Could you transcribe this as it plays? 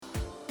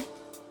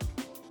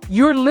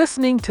You're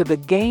listening to the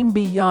Game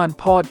Beyond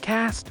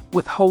podcast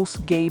with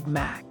host Gabe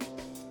Mack.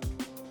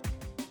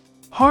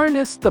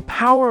 Harness the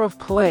power of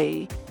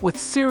play with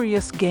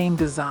serious game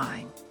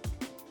design.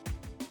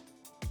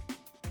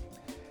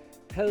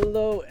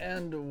 Hello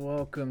and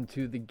welcome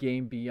to the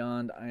Game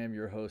Beyond. I am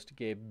your host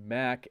Gabe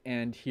Mack,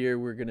 and here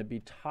we're going to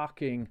be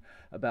talking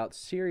about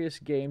serious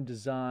game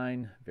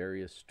design,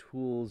 various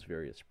tools,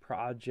 various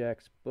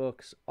projects,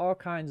 books, all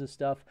kinds of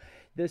stuff.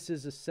 This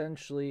is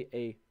essentially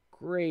a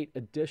great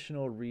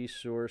additional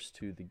resource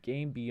to the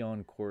Game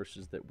Beyond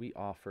courses that we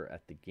offer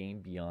at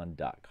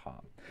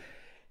thegamebeyond.com.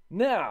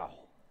 Now,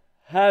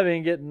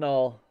 having gotten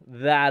all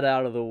that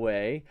out of the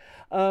way,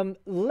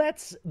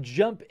 let's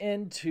jump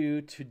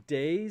into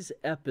today's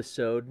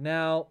episode.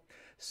 Now,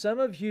 some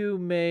of you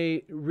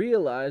may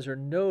realize or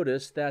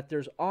notice that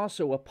there's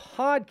also a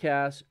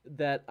podcast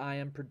that I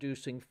am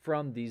producing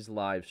from these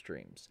live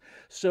streams.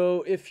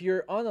 So if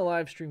you're on the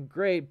live stream,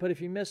 great. But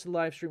if you miss the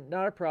live stream,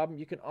 not a problem.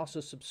 You can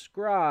also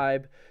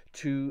subscribe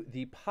to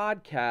the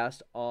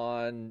podcast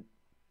on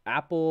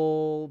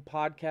Apple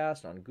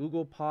Podcast, on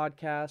Google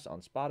Podcast,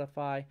 on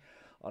Spotify.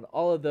 On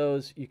all of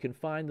those, you can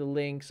find the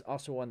links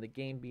also on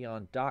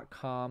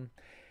thegamebeyond.com.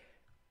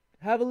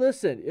 Have a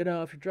listen. You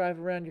know, if you're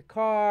driving around your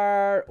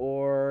car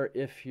or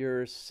if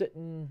you're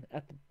sitting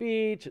at the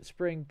beach at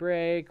spring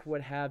break,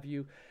 what have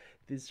you.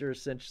 These are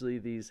essentially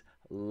these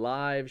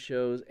live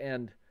shows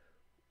and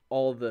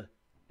all the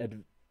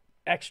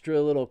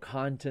extra little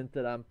content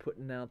that I'm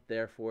putting out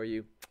there for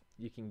you.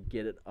 You can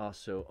get it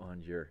also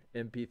on your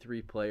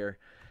MP3 player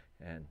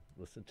and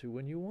listen to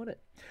when you want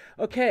it.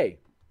 Okay.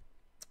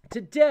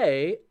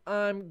 Today,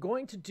 I'm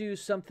going to do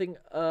something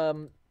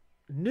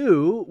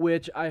new,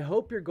 which I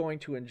hope you're going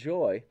to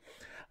enjoy.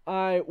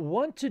 I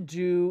want to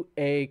do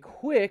a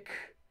quick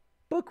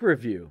book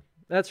review.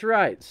 That's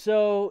right.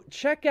 So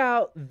check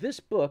out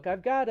this book.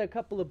 I've got a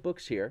couple of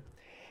books here,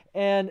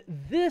 and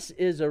this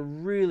is a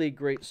really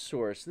great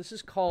source. This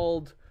is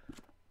called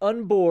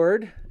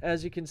Unboard,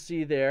 as you can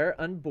see there,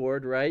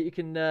 Unboard, right? You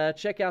can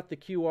check out the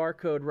QR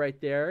code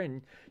right there,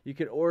 and you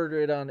can order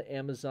it on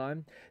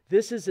Amazon.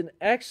 This is an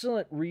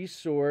excellent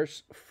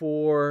resource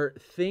for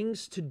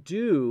things to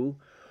do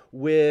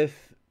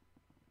with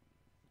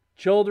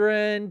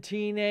children,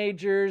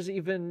 teenagers,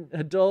 even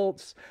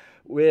adults,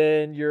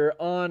 when you're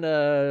on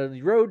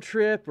a road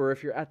trip or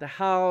if you're at the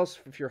house,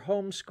 if you're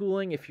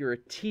homeschooling, if you're a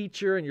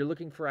teacher and you're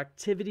looking for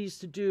activities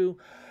to do,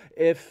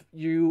 if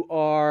you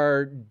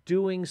are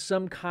doing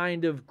some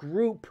kind of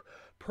group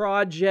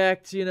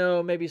project,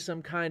 maybe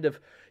some kind of,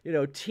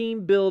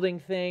 team building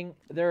thing.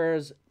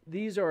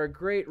 These are a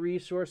great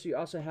resource. You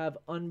also have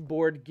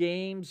Unboard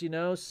games,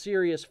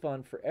 serious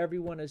fun for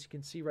everyone, as you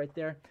can see right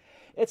there.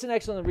 It's an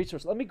excellent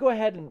resource. Let me go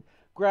ahead and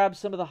grab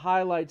some of the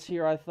highlights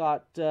here I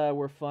thought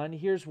were fun.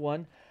 Here's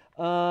one.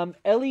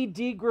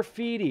 LED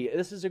graffiti.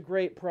 This is a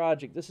great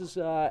project. This is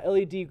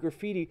LED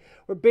graffiti,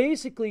 where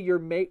basically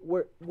you're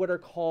what are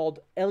called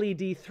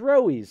LED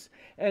throwies,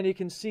 and you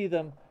can see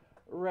them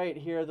right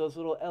here. Those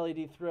little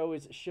LED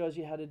throwies. It shows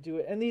you how to do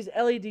it. And these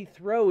LED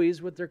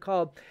throwies, what they're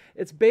called,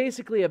 it's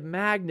basically a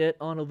magnet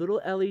on a little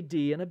LED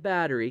and a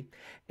battery,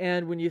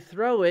 and when you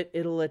throw it,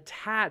 it'll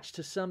attach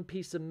to some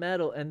piece of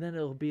metal, and then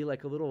it'll be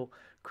like a little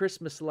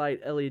Christmas light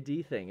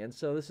LED thing. And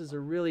so this is a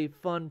really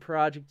fun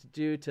project to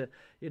do to,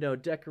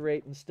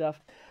 decorate and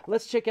stuff.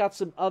 Let's check out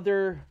some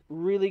other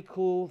really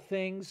cool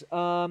things.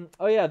 They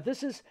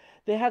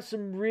have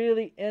some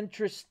really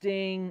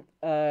interesting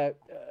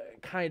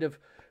kind of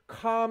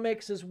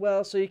comics as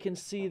well. So you can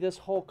see this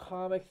whole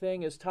comic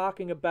thing is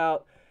talking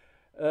about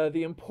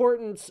the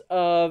importance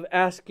of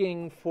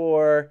asking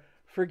for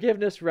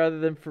forgiveness rather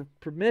than for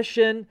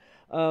permission.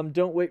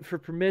 Don't wait for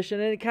permission.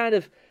 And it kind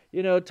of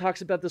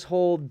talks about this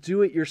whole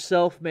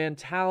do-it-yourself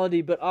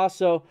mentality, but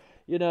also,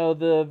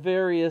 the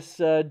various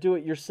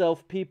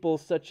do-it-yourself people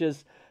such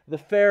as the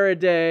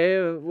Faraday,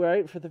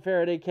 right, for the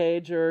Faraday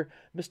cage, or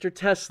Mr.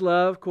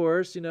 Tesla, of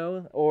course,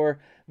 or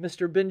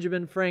Mr.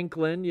 Benjamin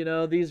Franklin.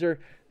 These are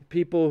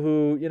people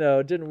who,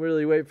 didn't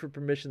really wait for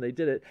permission. They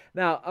did it.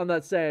 Now, I'm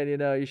not saying,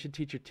 you should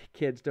teach your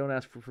kids don't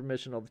ask for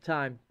permission all the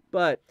time,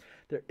 but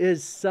there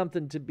is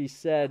something to be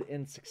said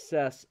in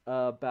success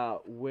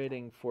about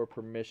waiting for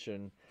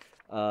permission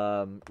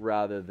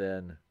rather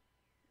than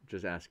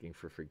just asking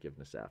for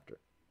forgiveness after.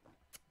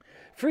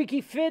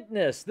 Freaky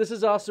fitness. This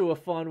is also a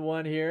fun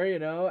one here.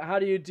 How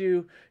do you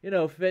do,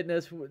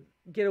 fitness,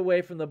 get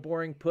away from the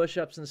boring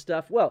push-ups and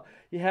stuff? Well,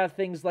 you have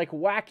things like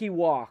wacky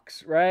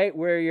walks, right?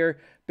 Where you're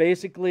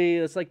basically,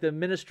 it's like the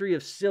Ministry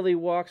of Silly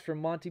Walks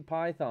from Monty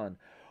Python.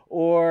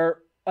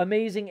 Or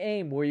amazing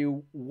aim, where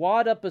you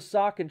wad up a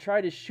sock and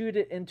try to shoot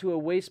it into a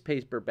waste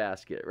paper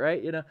basket,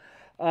 right?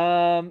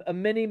 A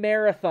mini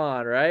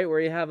marathon, right?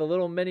 Where you have a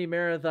little mini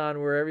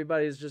marathon where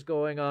everybody's just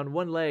going on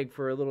one leg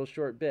for a little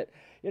short bit.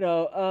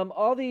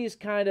 All these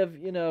kind of,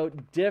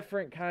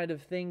 different kind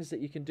of things that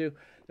you can do.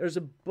 There's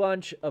a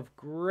bunch of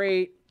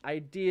great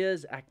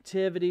ideas,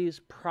 activities,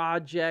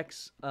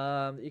 projects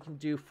that you can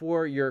do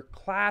for your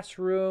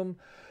classroom,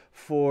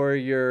 for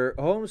your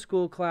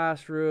homeschool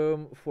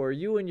classroom, for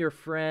you and your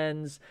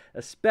friends,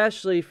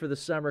 especially for the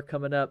summer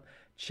coming up.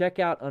 Check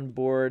out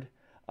Unboard.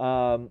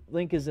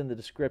 Link is in the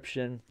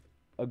description.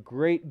 A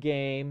great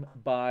game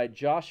by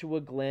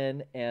Joshua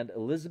Glenn and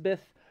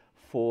Elizabeth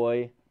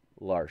Foy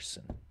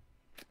Larson.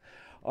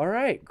 All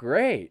right,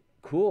 great.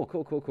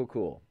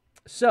 Cool.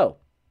 So,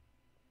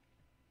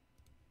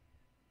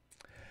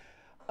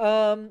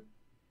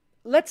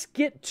 let's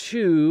get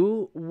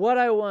to what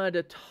I wanted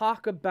to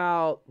talk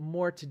about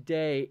more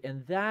today,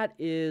 and that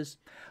is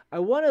I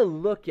want to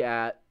look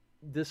at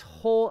this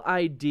whole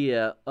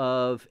idea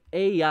of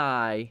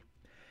AI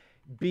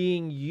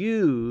being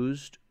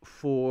used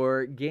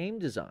for game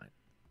design.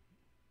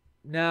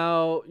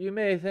 Now, you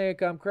may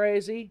think I'm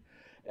crazy.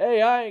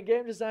 AI and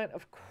game design?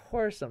 Of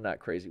course I'm not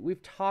crazy.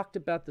 We've talked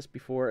about this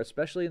before,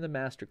 especially in the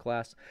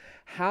masterclass,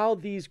 how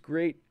these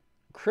great,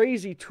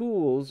 crazy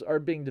tools are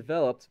being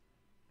developed,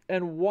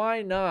 and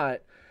why not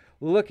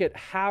look at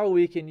how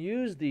we can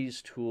use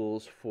these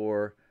tools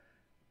for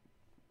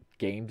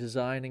game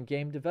design and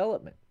game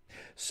development.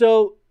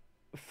 So,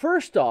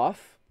 first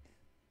off,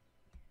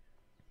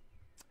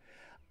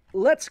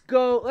 let's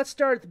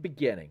start at the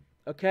beginning.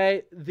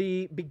 Okay,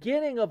 the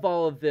beginning of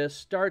all of this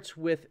starts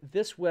with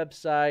this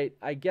website.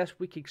 I guess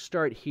we could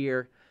start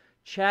here,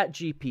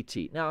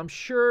 ChatGPT. Now, I'm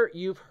sure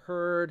you've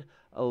heard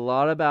a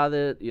lot about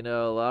it. You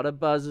know, a lot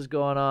of buzz is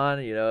going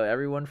on. You know,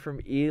 everyone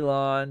from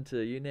Elon to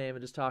you name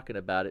it is talking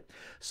about it.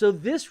 So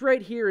this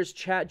right here is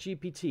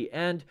ChatGPT,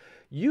 and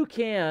you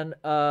can,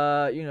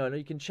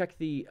 you can check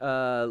the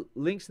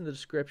links in the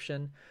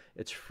description.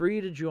 It's free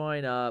to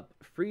join up,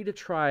 free to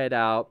try it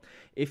out.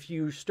 If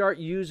you start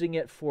using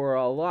it for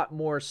a lot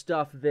more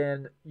stuff,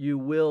 then you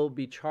will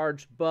be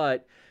charged,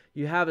 but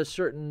you have a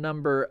certain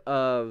number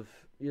of,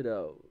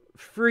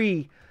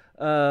 free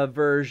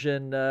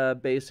version,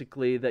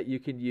 basically, that you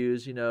can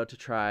use, to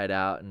try it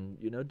out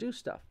and, do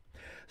stuff.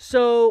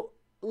 So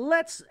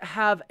let's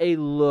have a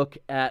look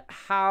at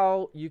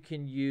how you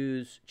can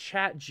use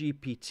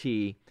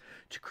ChatGPT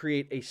to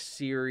create a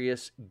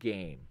serious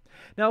game.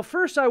 Now,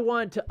 first I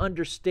want to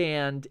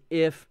understand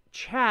if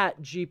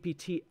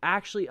ChatGPT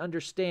actually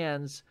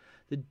understands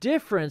the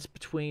difference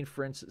between,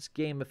 for instance,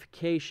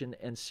 gamification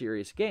and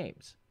serious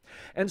games.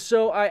 And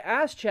so I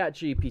asked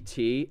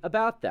ChatGPT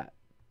about that.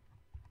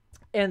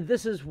 And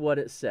this is what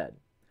it said.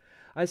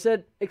 I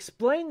said,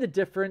 explain the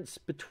difference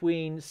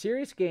between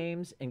serious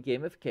games and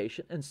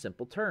gamification in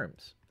simple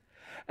terms.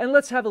 And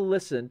let's have a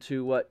listen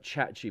to what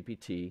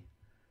ChatGPT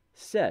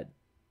said.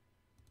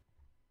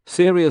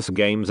 Serious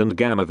games and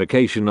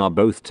gamification are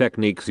both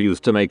techniques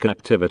used to make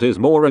activities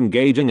more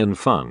engaging and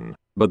fun,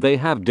 but they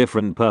have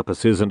different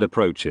purposes and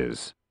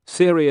approaches.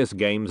 Serious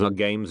games are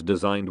games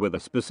designed with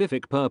a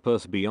specific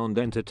purpose beyond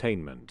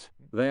entertainment.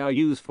 They are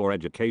used for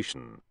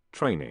education,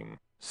 training,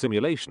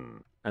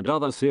 simulation, and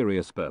other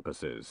serious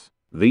purposes.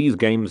 These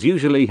games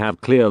usually have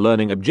clear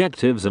learning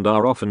objectives and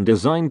are often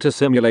designed to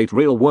simulate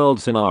real-world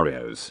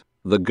scenarios.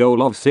 The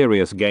goal of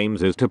serious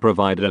games is to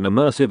provide an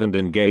immersive and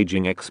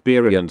engaging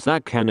experience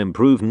that can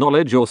improve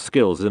knowledge or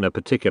skills in a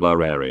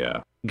particular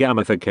area.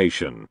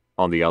 Gamification,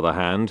 on the other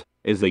hand,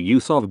 is the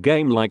use of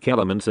game-like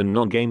elements in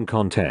non-game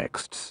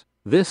contexts.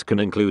 This can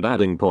include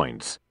adding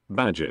points,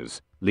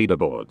 badges,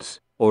 leaderboards,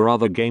 or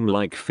other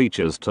game-like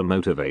features to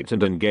motivate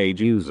and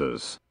engage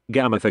users.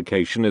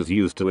 Gamification is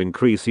used to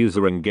increase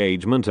user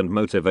engagement and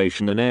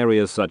motivation in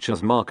areas such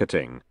as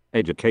marketing,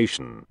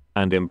 education,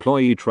 and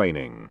employee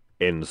training.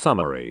 In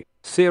summary,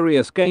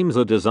 serious games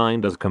are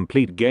designed as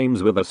complete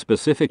games with a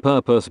specific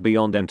purpose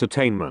beyond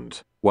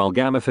entertainment, while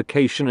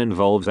gamification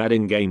involves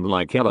adding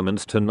game-like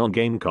elements to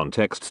non-game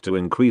contexts to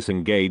increase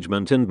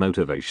engagement and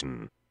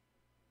motivation.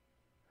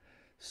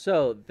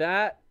 So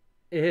that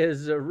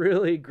is a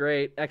really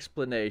great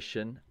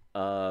explanation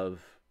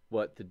of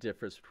what the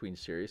difference between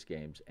serious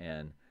games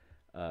and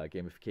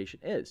gamification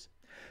is.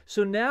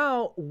 So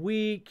now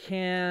we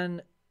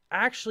can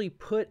actually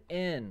put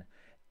in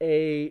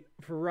a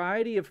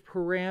variety of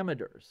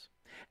parameters,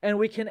 and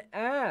we can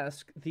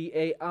ask the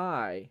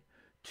AI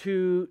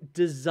to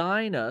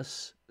design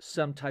us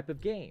some type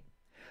of game.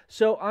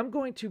 So I'm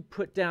going to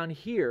put down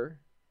here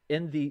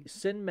in the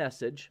send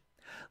message,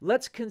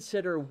 let's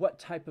consider what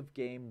type of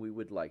game we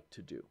would like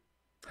to do.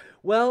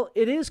 Well,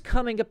 it is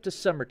coming up to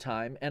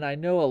summertime, and I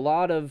know a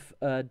lot of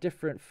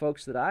different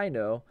folks that I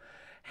know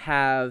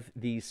have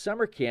these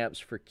summer camps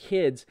for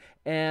kids,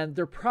 and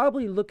they're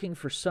probably looking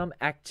for some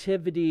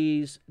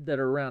activities that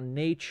are around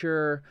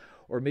nature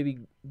or maybe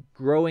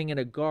growing in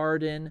a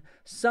garden,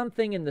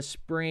 something in the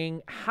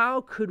spring.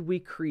 How could we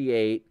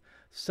create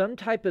some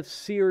type of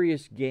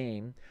serious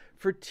game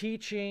for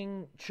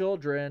teaching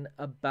children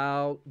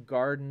about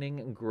gardening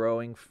and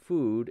growing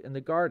food in the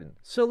garden?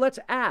 So let's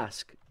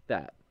ask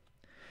that.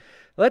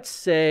 Let's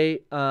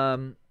say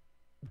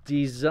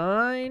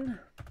design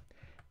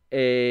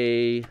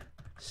a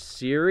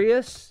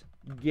serious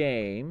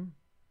game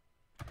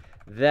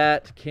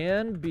that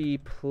can be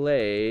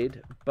played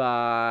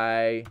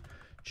by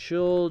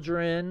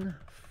children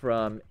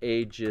from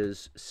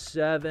ages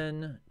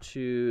 7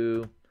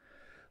 to,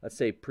 let's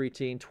say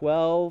preteen,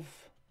 12,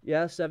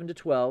 yeah, 7 to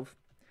 12.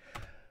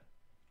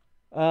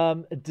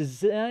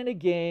 Design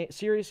a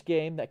serious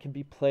game that can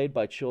be played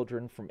by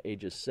children from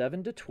ages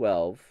 7 to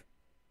 12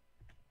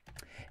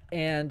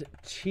 and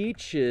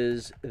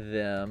teaches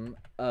them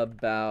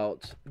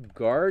about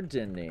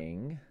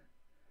gardening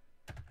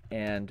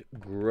and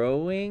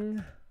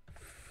growing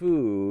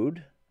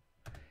food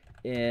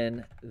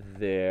in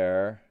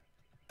their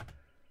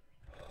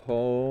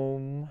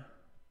home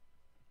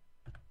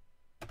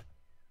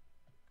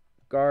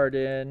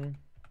garden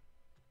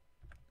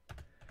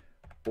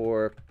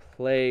or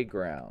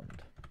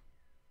playground.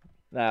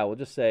 Now we'll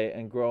just say,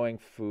 and growing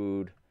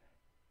food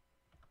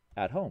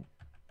at home.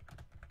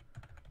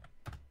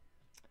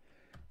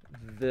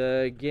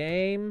 The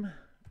game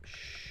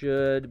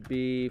should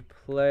be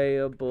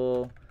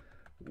playable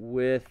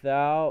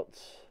without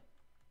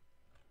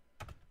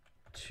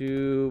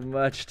too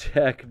much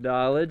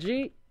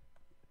technology.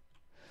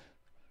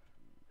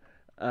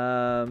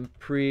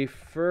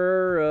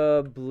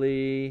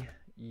 Preferably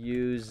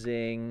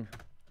using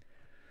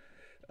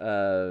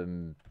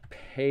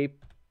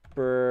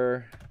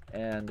paper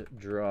and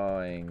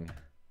drawing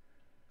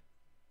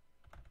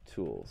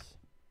tools.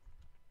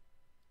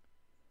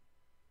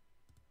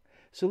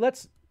 So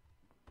let's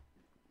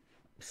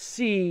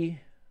see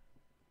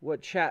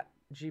what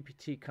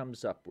ChatGPT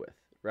comes up with,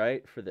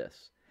 right, for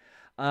this.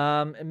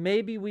 And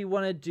maybe we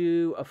want to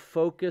do a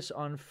focus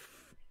on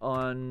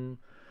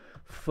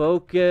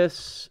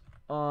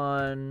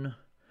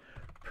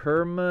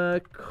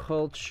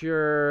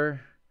permaculture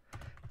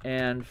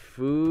and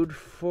food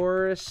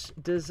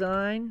forest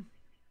design.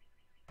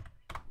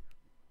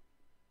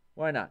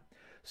 Why not?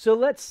 So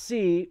let's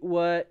see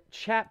what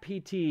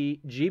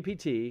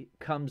ChatGPT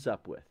comes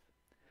up with.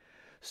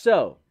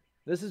 So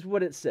this is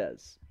what it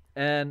says,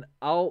 and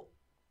I'll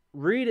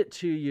read it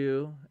to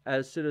you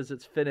as soon as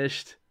it's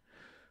finished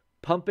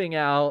pumping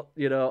out,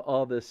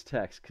 all this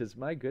text, because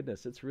my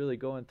goodness, it's really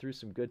going through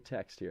some good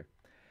text here.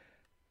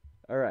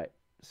 All right,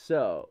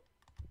 so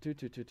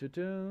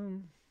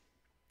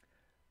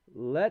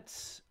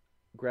let's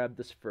grab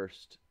this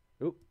first.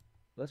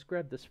 Let's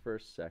grab this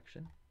first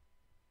section,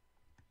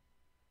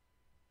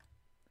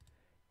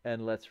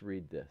 and let's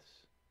read this.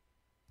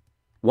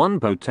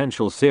 One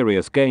potential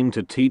serious game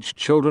to teach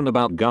children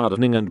about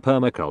gardening and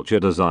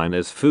permaculture design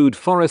is Food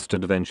Forest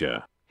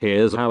Adventure.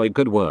 Here's how it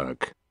could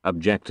work.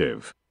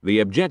 Objective. The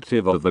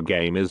objective of the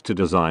game is to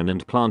design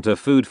and plant a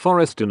food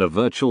forest in a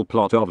virtual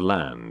plot of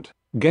land.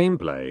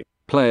 Gameplay.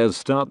 Players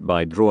start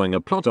by drawing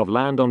a plot of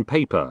land on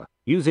paper,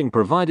 using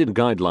provided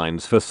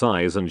guidelines for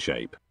size and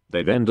shape.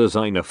 They then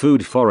design a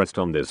food forest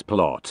on this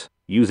plot,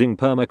 using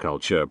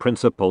permaculture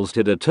principles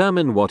to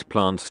determine what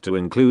plants to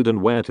include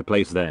and where to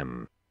place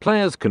them.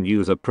 Players can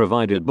use a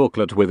provided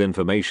booklet with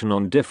information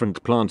on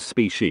different plant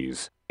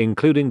species,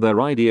 including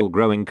their ideal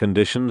growing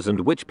conditions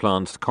and which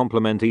plants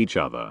complement each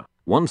other.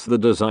 Once the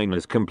design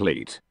is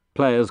complete,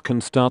 players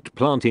can start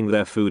planting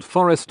their food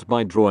forest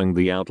by drawing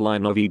the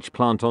outline of each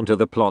plant onto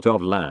the plot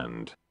of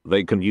land.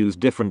 They can use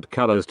different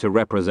colors to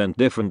represent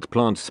different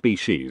plant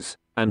species,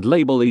 and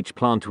label each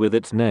plant with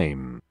its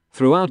name.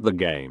 Throughout the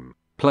game,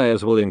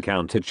 players will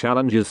encounter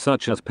challenges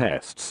such as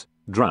pests,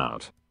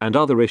 drought, and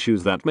other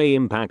issues that may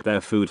impact their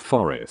food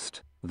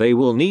forest. They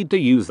will need to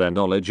use their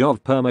knowledge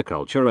of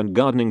permaculture and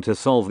gardening to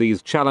solve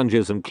these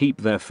challenges and keep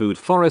their food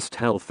forest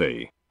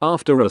healthy.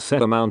 After a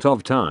set amount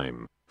of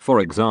time, for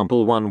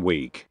example 1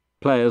 week,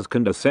 players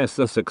can assess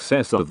the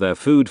success of their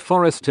food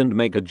forest and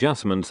make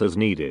adjustments as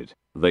needed.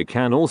 They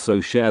can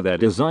also share their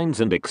designs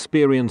and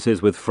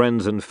experiences with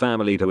friends and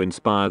family to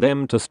inspire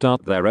them to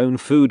start their own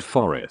food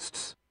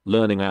forests.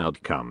 Learning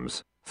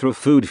outcomes. Through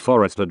Food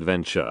Forest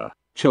Adventure,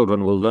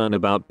 children will learn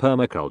about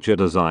permaculture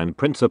design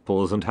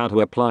principles and how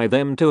to apply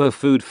them to a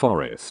food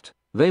forest.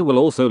 They will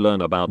also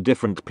learn about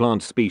different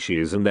plant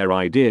species and their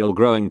ideal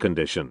growing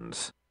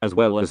conditions, as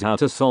well as how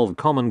to solve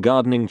common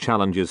gardening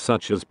challenges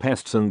such as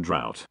pests and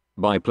drought.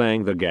 By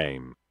playing the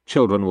game,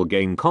 children will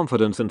gain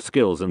confidence and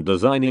skills in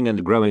designing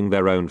and growing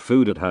their own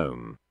food at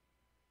home.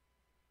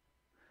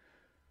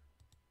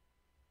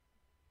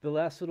 The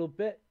last little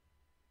bit.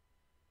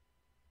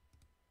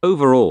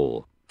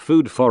 Overall,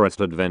 Food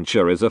Forest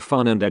Adventure is a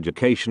fun and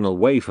educational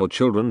way for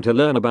children to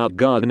learn about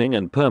gardening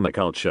and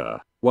permaculture,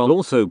 while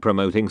also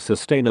promoting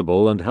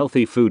sustainable and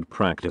healthy food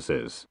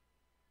practices.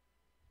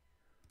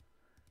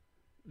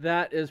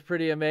 That is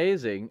pretty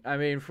amazing. I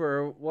mean,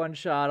 for one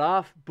shot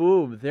off,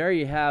 boom, there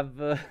you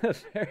have a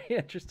very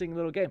interesting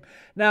little game.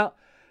 Now,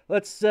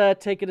 let's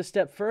take it a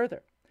step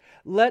further.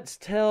 Let's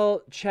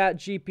tell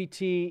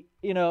ChatGPT,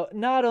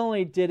 not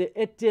only did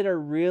it did a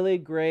really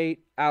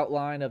great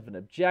outline of an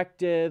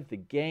objective, the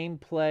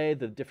gameplay,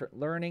 the different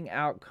learning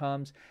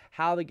outcomes,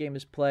 how the game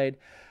is played.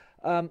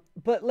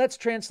 But let's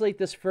translate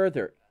this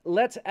further.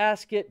 Let's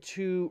ask it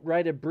to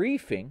write a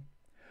briefing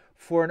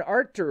for an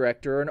art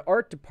director or an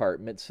art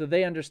department so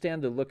they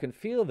understand the look and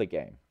feel of the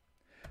game.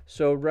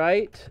 So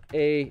write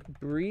a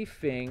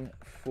briefing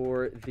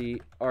for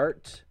the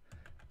art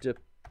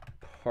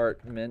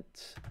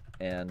department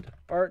and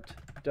art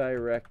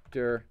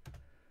director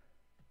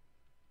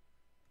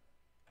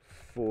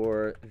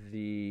for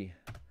the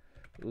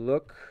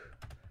look,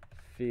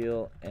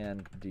 feel,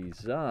 and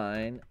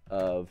design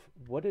of,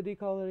 what did he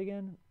call it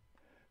again?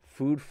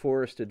 Food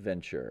Forest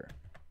Adventure.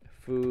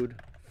 Food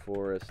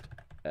Forest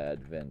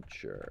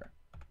Adventure.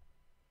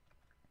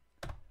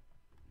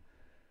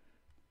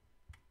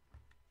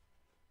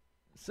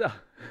 So,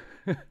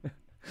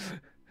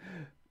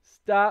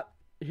 stop.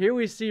 Here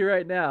we see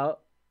right now,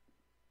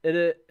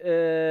 it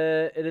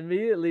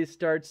immediately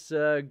starts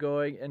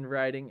going and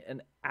writing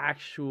an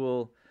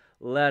actual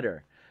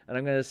letter. And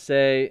I'm going to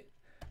say,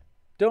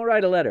 don't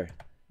write a letter.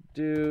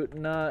 Do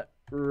not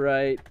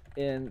write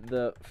in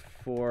the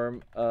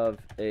form of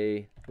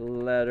a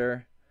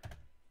letter,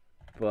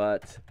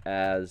 but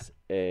as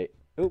a,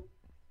 oh,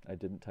 I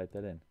didn't type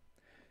that in.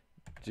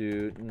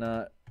 Do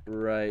not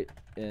write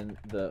in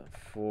the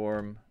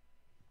form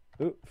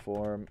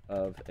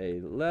of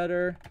a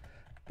letter,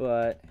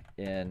 but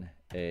in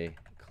a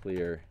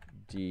clear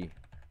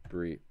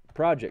debrief,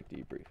 project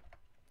debrief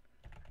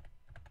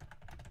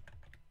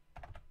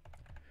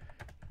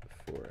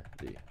for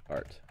the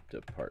art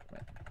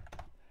department.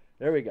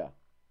 There we go.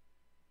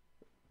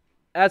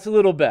 That's a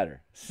little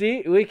better.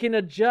 See, we can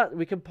adjust,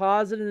 we can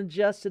pause it and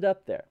adjust it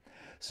up there.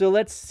 So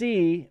let's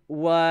see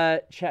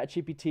what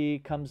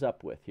ChatGPT comes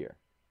up with here.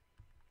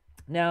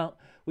 Now,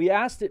 we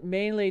asked it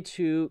mainly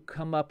to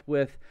come up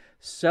with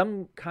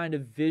some kind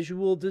of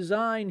visual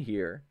design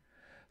here,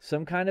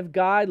 some kind of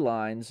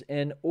guidelines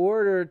in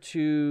order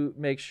to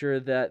make sure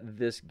that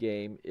this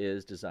game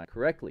is designed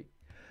correctly.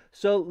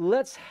 So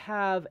let's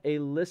have a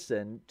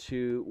listen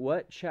to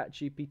what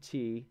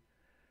ChatGPT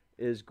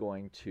is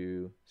going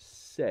to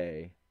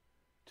say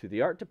to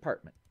the art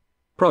department.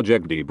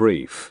 Project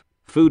Debrief.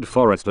 Food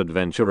Forest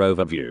Adventure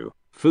Overview.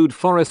 Food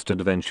Forest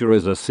Adventure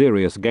is a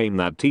serious game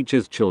that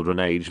teaches children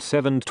aged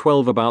 7 to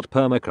 12 about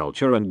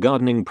permaculture and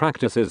gardening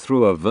practices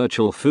through a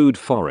virtual food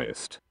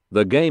forest.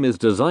 The game is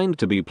designed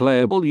to be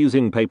playable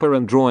using paper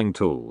and drawing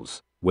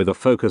tools, with a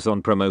focus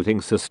on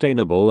promoting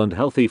sustainable and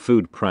healthy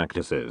food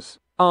practices.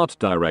 Art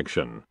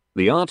direction.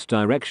 The art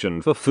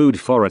direction for Food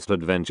Forest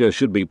Adventure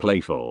should be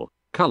playful,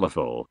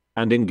 colorful,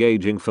 and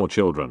engaging for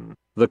children.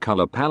 The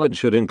color palette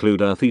should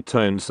include earthy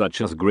tones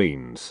such as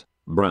greens,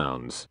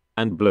 browns,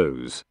 and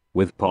blues,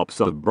 with pops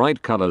of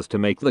bright colors to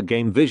make the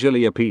game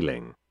visually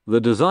appealing.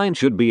 The design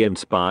should be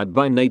inspired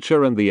by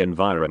nature and the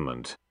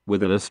environment,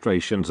 with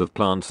illustrations of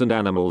plants and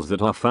animals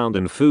that are found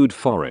in food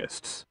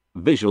forests.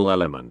 Visual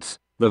elements.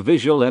 The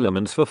visual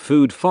elements for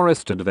Food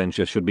Forest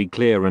Adventure should be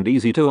clear and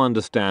easy to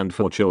understand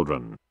for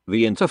children.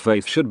 The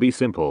interface should be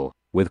simple,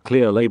 with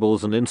clear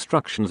labels and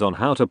instructions on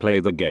how to play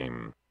the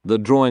game. The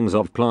drawings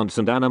of plants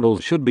and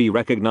animals should be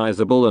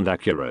recognizable and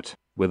accurate,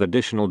 with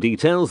additional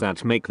details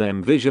that make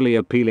them visually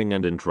appealing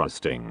and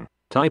interesting.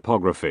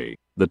 Typography.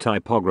 The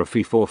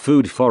typography for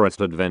Food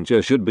Forest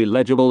Adventure should be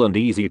legible and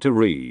easy to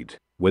read,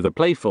 with a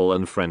playful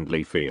and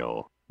friendly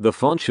feel. The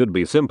font should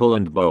be simple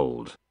and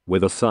bold,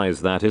 with a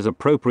size that is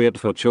appropriate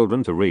for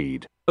children to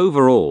read.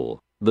 Overall,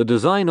 the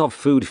design of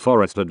Food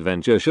Forest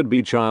Adventure should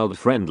be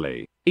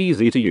child-friendly,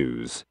 easy to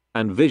use,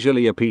 and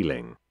visually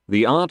appealing.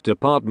 The art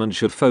department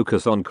should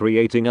focus on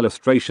creating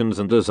illustrations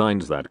and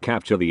designs that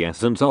capture the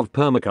essence of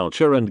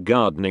permaculture and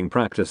gardening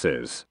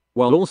practices,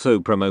 while also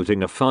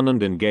promoting a fun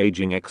and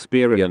engaging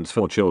experience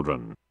for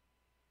children.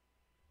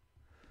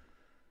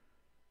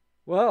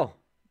 Well,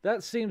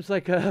 that seems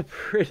like a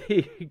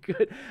pretty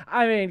good,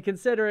 I mean,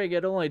 considering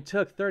it only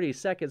took 30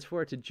 seconds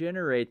for it to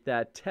generate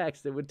that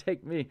text, it would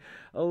take me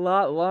a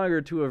lot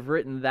longer to have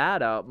written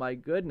that out. My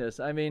goodness.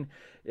 I mean,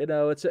 you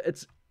know, it's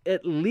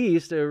at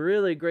least a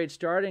really great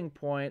starting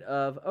point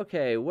of,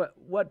 okay,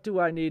 what do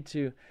I need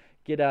to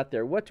get out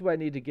there? What do I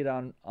need to get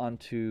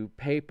onto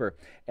paper?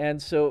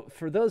 And so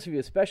for those of you,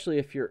 especially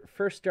if you're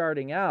first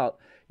starting out,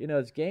 you know,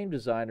 as game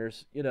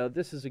designers, you know,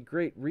 this is a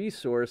great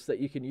resource that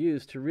you can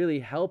use to really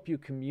help you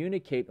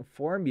communicate and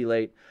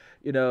formulate,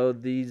 you know,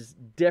 these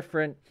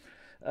different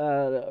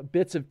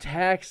bits of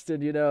text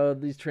and, you know,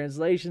 these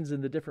translations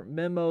and the different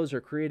memos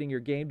or creating your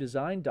game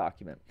design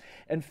document.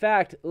 In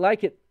fact,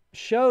 like it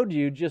showed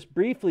you just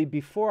briefly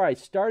before I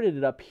started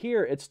it up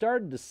here, it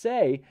started to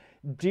say,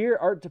 "Dear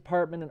Art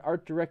Department and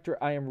Art Director,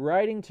 I am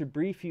writing to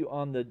brief you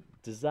on the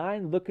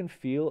design, look, and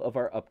feel of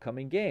our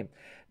upcoming game."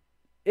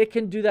 It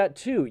can do that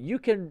too. You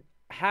can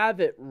have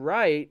it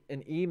write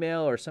an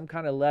email or some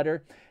kind of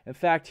letter. In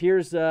fact,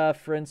 here's,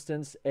 for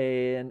instance,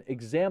 an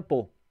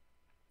example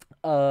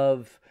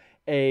of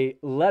a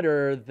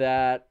letter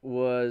that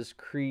was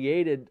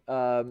created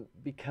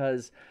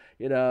because,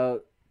 you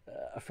know,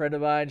 a friend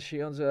of mine,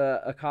 she owns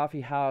a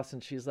coffee house,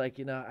 and she's like,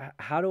 you know,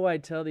 how do I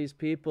tell these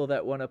people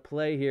that want to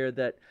play here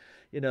that,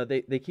 you know,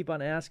 they keep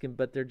on asking,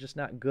 but they're just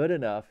not good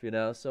enough, you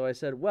know? So I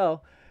said,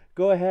 well,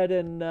 go ahead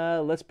and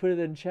let's put it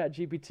in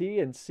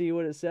ChatGPT and see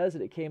what it says.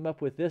 And it came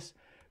up with this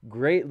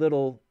great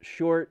little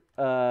short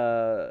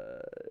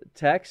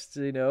text,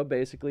 you know,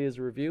 basically as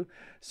a review.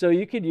 So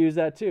you could use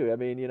that too. I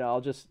mean, you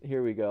know,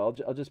 here we go.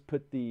 I'll just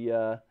put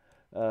the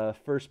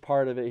first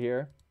part of it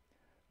here.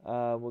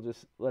 We'll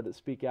just let it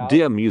speak out.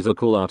 Dear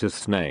musical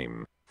artist's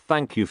name,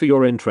 thank you for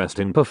your interest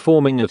in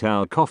performing at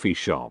our coffee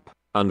shop.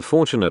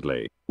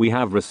 Unfortunately, we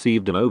have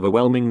received an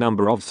overwhelming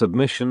number of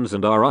submissions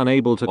and are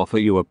unable to offer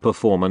you a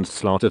performance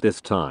slot at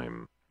this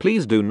time.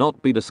 Please do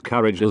not be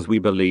discouraged, as we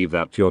believe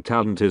that your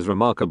talent is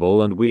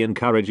remarkable and we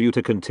encourage you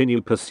to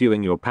continue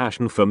pursuing your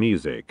passion for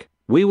music.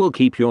 We will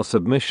keep your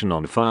submission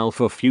on file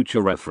for future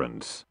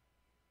reference.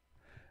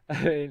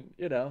 I mean,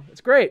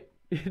 it's great.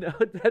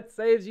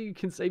 That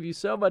can save you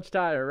so much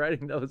time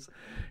writing those,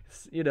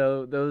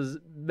 those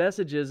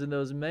messages and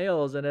those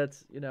mails, and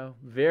it's,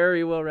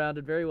 very well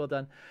rounded, very well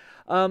done.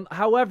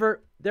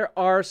 However, there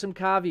are some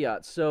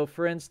caveats. So,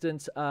 for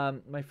instance,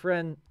 my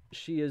friend,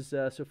 she is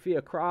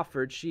Sophia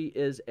Crawford. She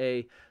is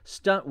a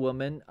stunt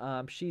woman.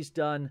 She's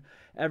done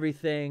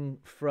everything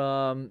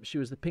from, she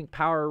was the Pink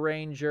Power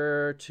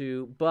Ranger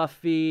to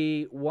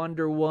Buffy,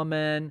 Wonder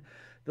Woman.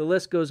 The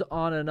list goes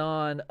on and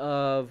on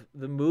of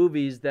the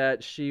movies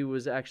that she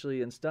was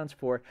actually in stunts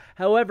for.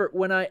 However,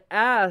 when I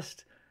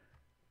asked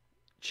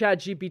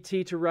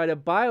ChatGPT to write a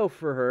bio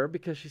for her,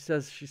 because she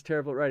says she's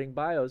terrible at writing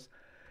bios,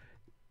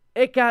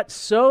 it got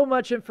so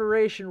much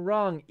information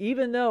wrong,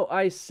 even though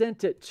I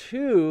sent it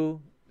to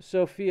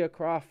Sophia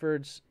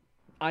Crawford's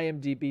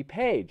IMDb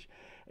page.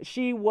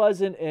 She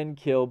wasn't in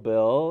Kill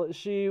Bill.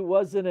 She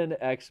wasn't in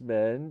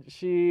X-Men.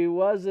 She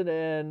wasn't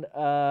in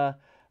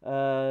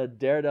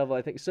Daredevil,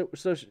 I think. So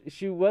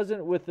she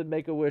wasn't with the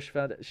Make-A-Wish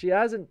Foundation. She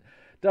hasn't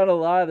done a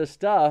lot of the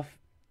stuff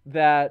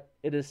that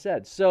it is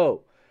said.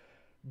 So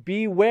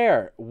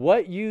beware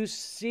what you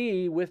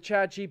see with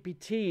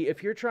ChatGPT.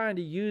 If you're trying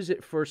to use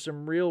it for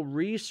some real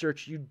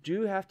research, you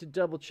do have to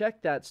double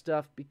check that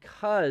stuff,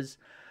 because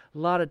a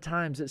lot of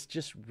times it's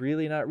just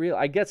really not real.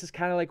 I guess it's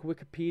kind of like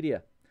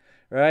Wikipedia,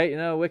 right?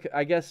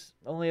 I guess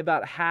only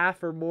about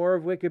half or more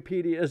of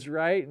Wikipedia is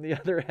right, and the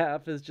other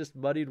half is just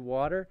muddied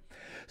water.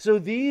 So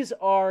these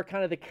are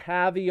kind of the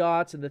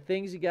caveats and the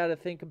things you got to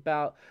think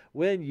about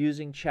when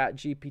using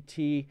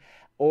ChatGPT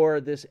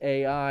or this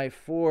AI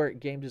for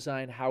game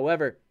design.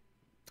 However,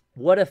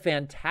 what a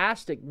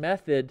fantastic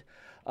method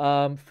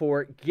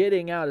for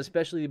getting out,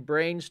 especially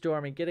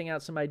brainstorming, getting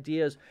out some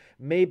ideas,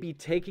 maybe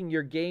taking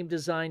your game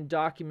design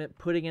document,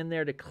 putting in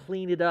there to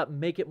clean it up,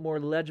 make it more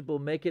legible,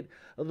 make it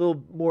a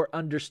little more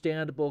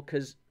understandable,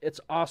 because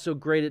it's also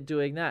great at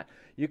doing that.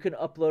 You can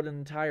upload an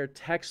entire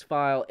text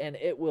file and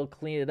it will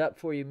clean it up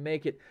for you,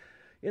 make it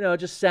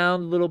just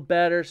sound a little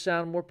better,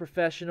 sound more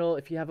professional.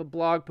 If you have a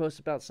blog post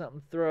about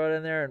something, throw it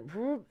in there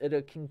and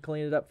it can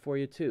clean it up for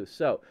you too.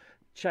 So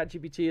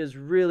ChatGPT is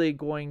really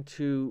going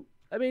to,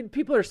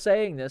 people are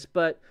saying this,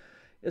 but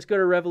it's going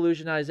to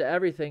revolutionize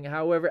everything.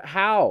 However,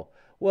 how?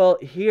 Well,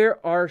 here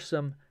are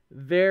some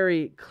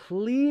very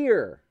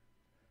clear,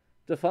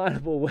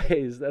 definable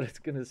ways that it's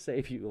going to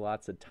save you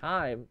lots of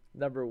time,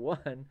 number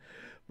one.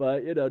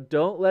 But,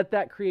 don't let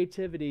that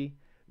creativity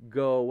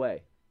go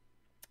away.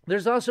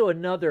 There's also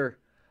another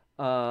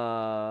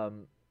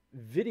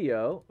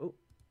video. Oh,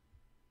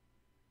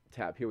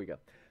 tab, here we go.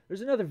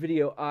 There's another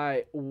video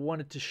I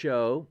wanted to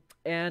show,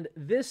 and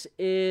this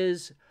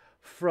is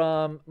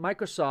from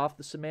Microsoft,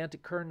 the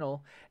semantic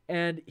kernel.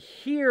 And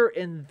here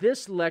in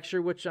this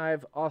lecture, which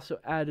I've also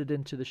added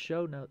into the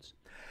show notes,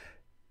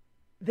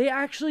 they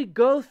actually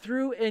go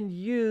through and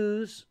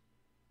use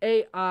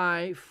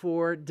AI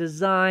for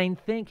design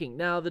thinking.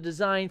 Now, the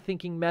design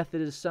thinking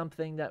method is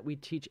something that we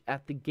teach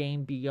at the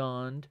Game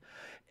Beyond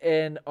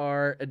in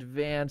our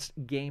advanced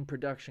game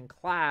production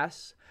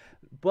class,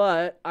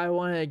 but I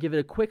want to give it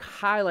a quick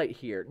highlight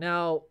here.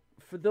 Now,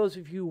 for those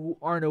of you who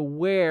aren't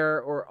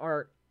aware or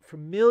aren't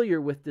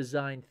familiar with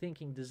design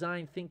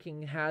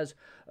thinking has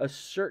a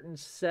certain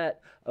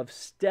set of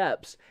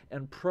steps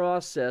and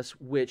process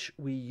which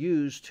we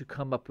use to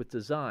come up with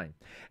design.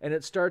 And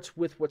it starts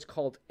with what's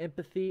called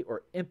empathy,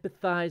 or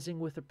empathizing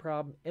with a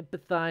problem,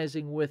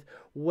 empathizing with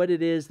what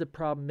it is the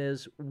problem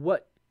is,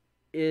 what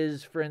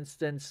is, for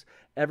instance,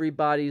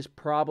 everybody's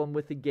problem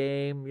with the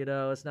game.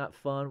 It's not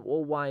fun.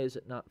 Well, why is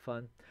it not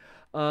fun?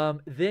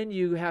 Then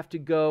you have to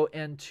go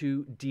and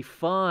to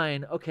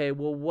define, okay,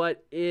 well,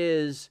 what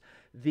is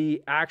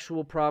the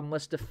actual problem?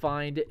 Let's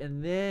define it.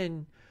 And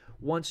then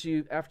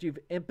after you've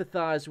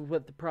empathized with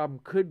what the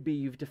problem could be,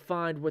 you've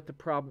defined what the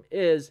problem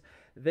is,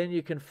 then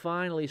you can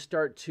finally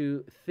start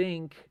to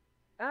think,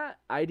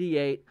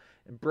 ideate,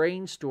 and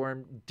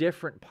brainstorm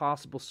different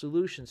possible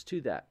solutions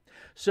to that.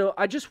 So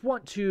I just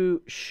want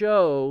to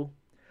show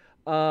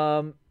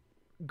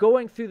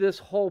going through this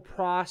whole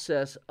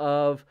process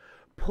of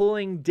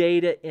pulling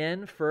data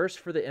in first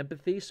for the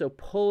empathy. So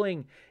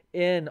pulling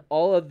in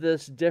all of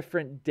this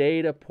different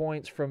data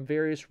points from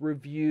various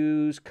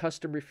reviews,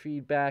 customer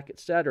feedback,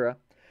 etc.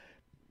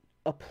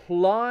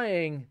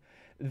 Applying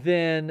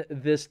then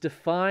this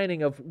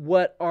defining of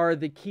what are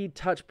the key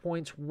touch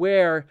points,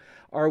 where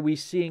are we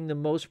seeing the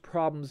most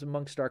problems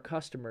amongst our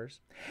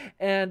customers,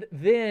 and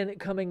then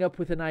coming up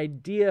with an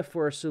idea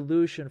for a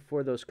solution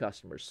for those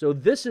customers. So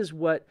this is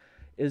what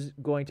is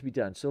going to be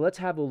done. So let's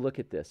have a look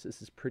at this.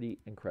 This is pretty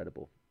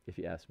incredible, if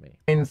you ask me.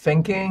 In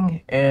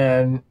thinking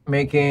and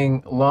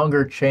making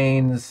longer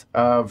chains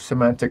of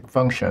semantic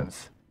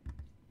functions,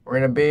 we're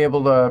going to be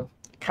able to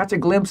catch a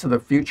glimpse of the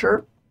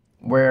future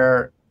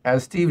where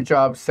as Steve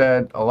Jobs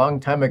said a long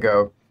time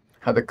ago,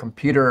 how the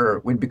computer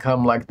would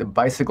become like the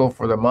bicycle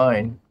for the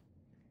mind.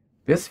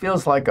 This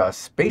feels like a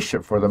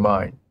spaceship for the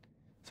mind.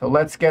 So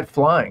let's get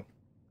flying.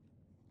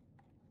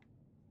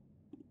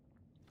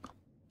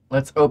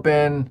 Let's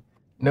open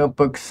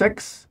Notebook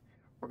 6.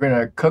 We're going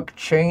to cook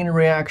chain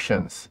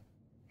reactions.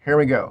 Here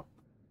we go.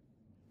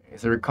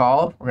 As you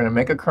recall, we're going to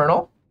make a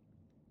kernel.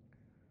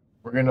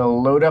 We're going to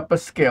load up a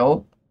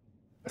skill,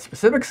 a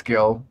specific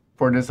skill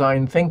for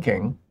design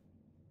thinking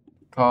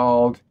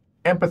called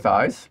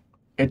empathize.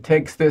 It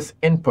takes this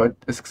input,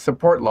 this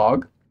support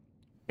log.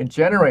 It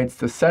generates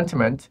the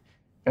sentiment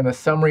and the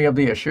summary of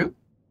the issue.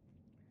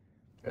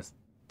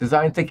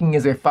 Design thinking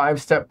is a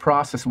 5-step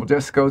process. We'll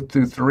just go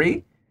through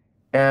 3.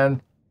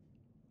 And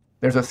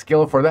there's a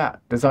skill for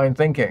that, design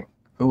thinking.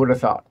 Who would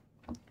have thought?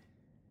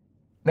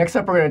 Next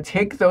up, we're going to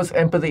take those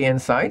empathy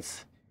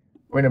insights.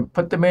 We're going to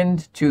put them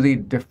into the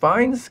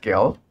define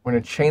skill. We're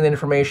going to chain the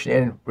information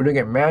in. We're doing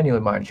it manually,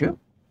 mind you.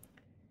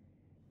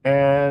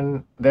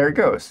 And there it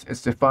goes.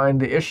 It's defined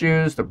the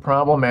issues, the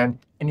problem, and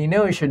you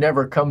know you should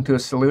never come to a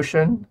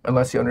solution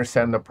unless you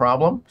understand the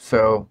problem.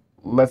 So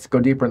let's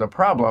go deeper in the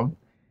problem.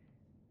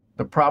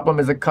 The problem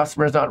is the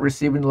customer is not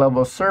receiving the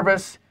level of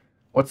service.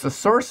 What's the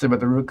source of it,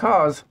 the root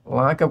cause?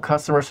 Lack of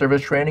customer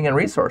service training and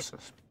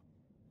resources.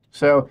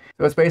 So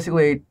it's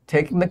basically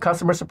taking the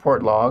customer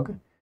support log,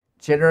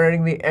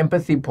 generating the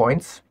empathy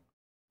points,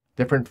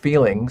 different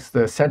feelings,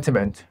 the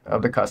sentiment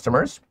of the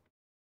customers.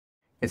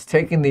 It's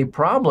taking the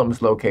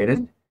problems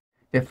located,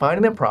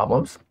 defining the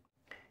problems,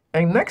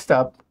 and next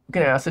up, we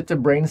can ask it to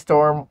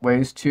brainstorm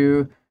ways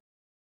to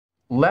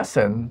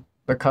lessen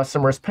the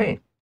customer's pain.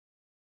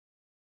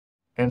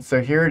 And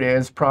so here it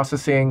is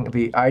processing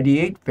the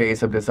ideate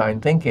phase of design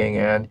thinking.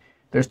 And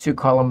there's 2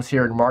 columns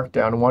here in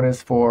Markdown. One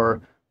is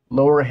for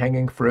lower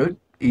hanging fruit,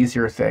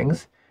 easier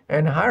things,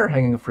 and higher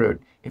hanging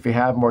fruit if you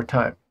have more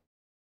time.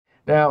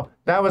 Now,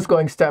 that was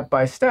going step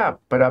by step,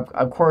 but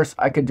of course,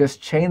 I could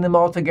just chain them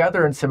all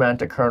together in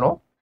semantic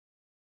kernel.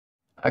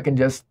 I can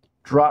just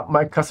drop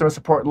my customer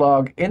support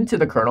log into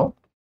the kernel.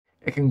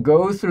 It can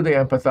go through the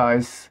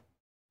empathize,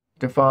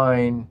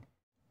 define,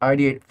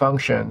 ideate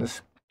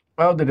functions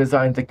of the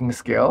design thinking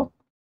skill,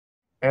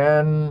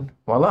 and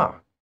voila,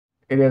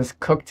 it has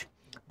cooked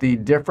the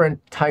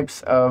different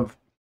types of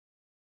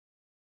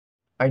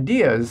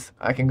ideas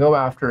I can go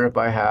after if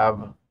I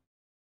have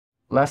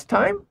less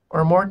time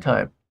or more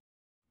time.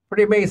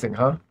 Pretty amazing,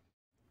 huh?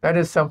 That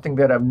is something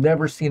that I've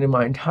never seen in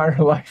my entire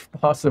life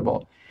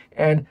possible.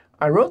 And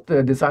I wrote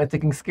the design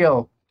thinking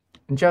skill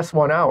in just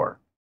 1 hour,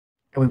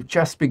 and we've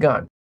just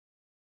begun.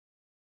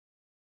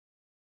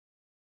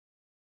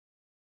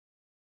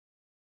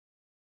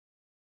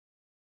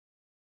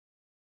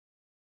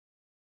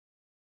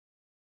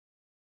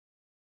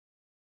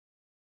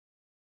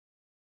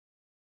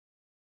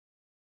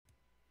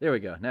 There we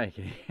go. Now you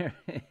can hear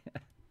me.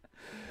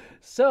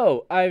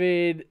 So, I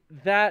mean,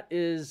 that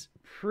is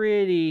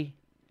pretty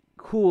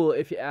cool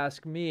if you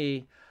ask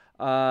me.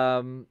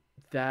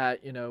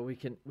 That, you know, we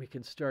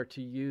can start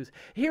to use.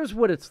 Here's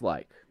what it's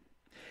like.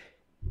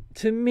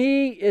 To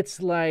me,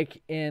 it's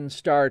like in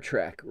Star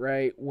Trek,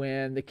 right?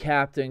 When the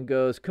captain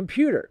goes,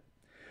 "Computer,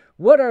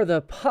 what are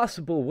the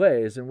possible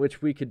ways in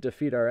which we could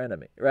defeat our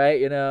enemy?" Right?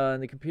 You know,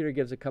 and the computer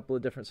gives a couple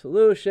of different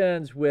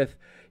solutions with,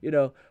 you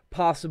know,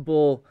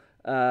 possible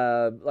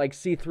like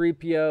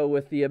C-3PO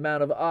with the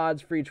amount of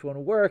odds for each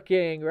one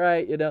working,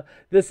 right? You know,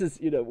 this is,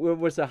 you know,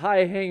 where's the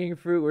high-hanging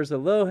fruit, where's the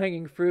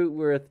low-hanging fruit,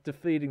 we're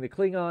defeating the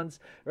Klingons,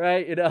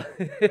 right? You know,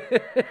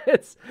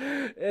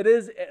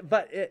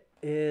 but it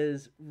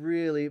is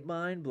really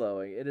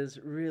mind-blowing. It is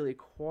really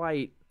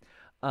quite,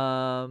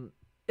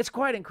 it's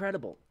quite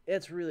incredible.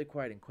 It's really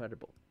quite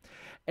incredible.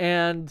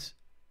 And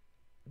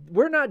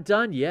we're not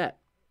done yet.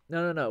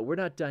 No, we're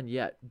not done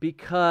yet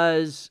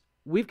because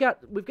we've got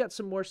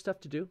some more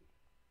stuff to do.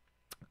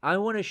 I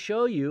want to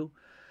show you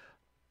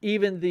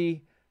even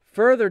the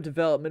further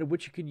development of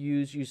which you can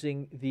use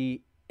using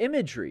the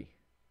imagery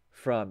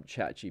from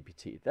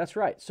ChatGPT. That's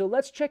right. So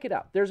let's check it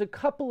out. There's a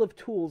couple of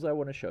tools I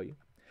want to show you.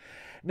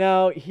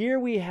 Now, here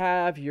we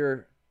have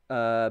your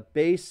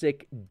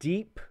basic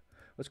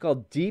what's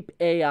called deep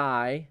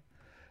AI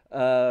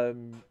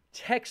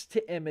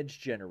text-to-image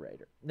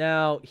generator.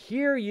 Now,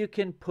 here you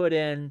can put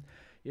in,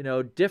 you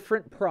know,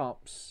 different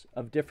prompts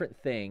of different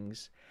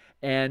things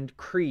and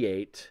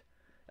create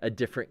a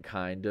different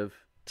kind of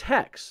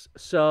text.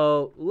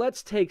 So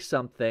let's take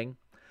something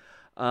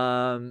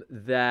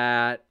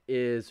that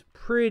is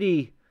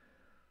pretty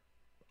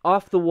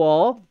off the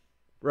wall,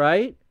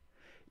 right?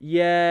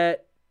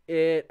 Yet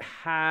it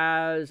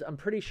has, I'm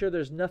pretty sure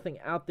there's nothing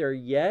out there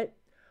yet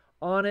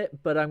on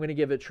it, but I'm going to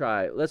give it a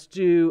try. Let's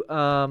do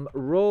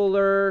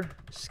roller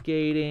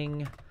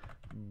skating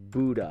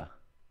Buddha.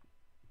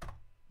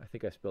 I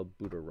think I spelled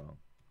Buddha wrong.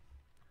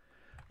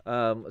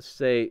 Let's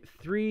say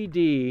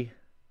 3D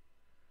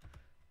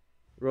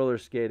roller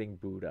skating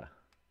Buddha.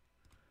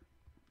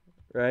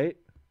 Right?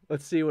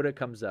 Let's see what it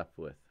comes up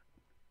with.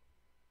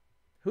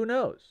 Who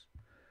knows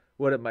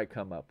what it might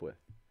come up with?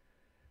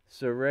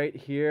 So right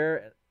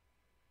here,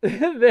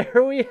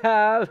 there we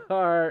have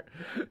our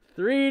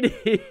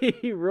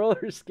 3D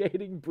roller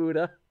skating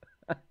Buddha.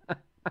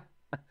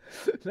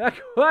 Not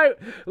quite.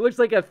 It looks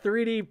like a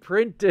 3D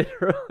printed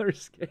roller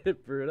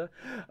skated Buddha.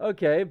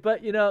 Okay,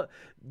 but you know,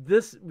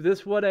 this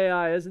one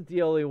AI isn't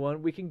the only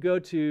one. We can go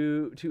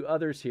to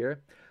others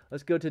here.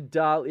 Let's go to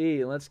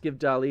DALL-E and let's give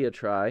DALL-E a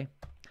try.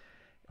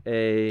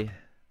 A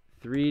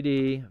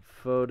 3D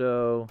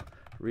photo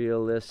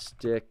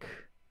realistic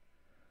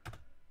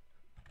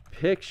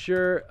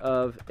picture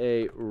of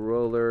a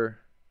roller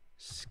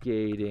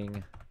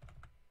skating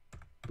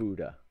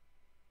Buddha.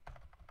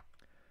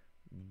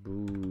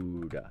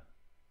 Buddha.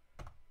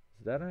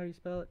 Is that how you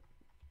spell it?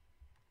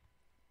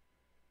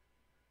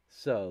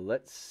 So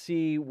let's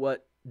see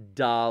what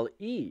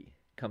DALL-E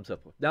comes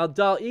up with. Now,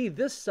 DALL-E,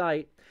 this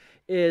site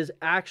is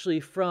actually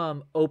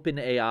from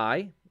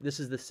OpenAI. This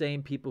is the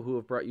same people who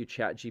have brought you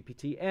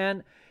ChatGPT.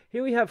 And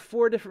here we have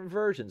 4 different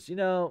versions. You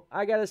know,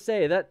 I got to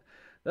say that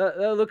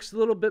looks a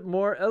little bit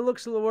more, it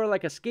looks a little more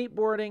like a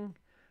skateboarding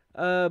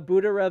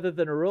Buddha rather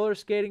than a roller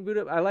skating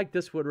Buddha. I like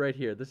this one right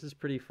here. This is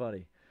pretty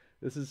funny.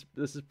 This is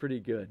pretty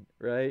good,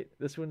 right?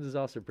 This one is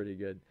also pretty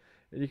good.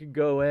 And you can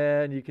go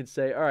in, you can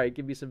say, all right,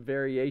 give me some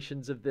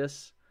variations of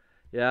this.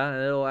 Yeah,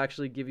 and it'll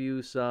actually give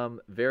you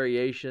some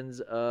variations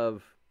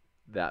of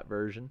that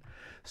version.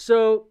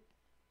 So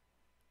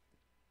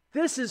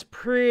this is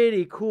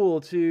pretty cool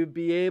to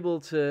be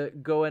able to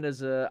go in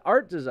as an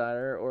art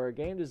designer or a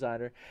game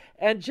designer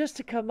and just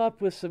to come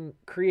up with some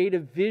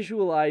creative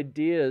visual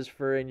ideas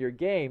for in your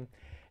game.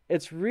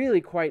 It's really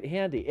quite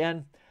handy.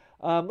 And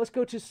let's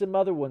go to some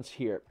other ones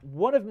here.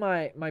 One of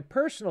my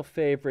personal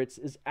favorites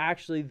is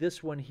actually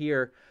this one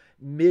here,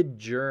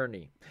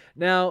 Midjourney.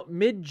 Now,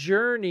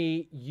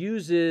 Midjourney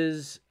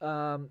uses,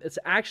 it's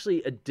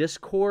actually a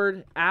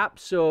Discord app.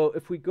 So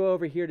if we go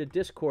over here to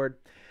Discord,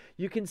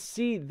 you can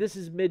see this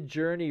is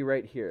Midjourney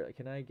right here.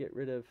 Can I get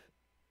rid of?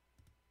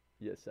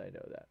 Yes, I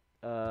know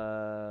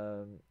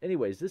that.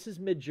 Anyways, this is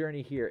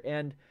Midjourney here.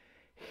 And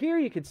here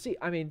you can see,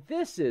 I mean,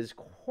 this is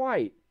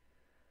quite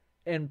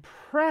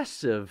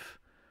impressive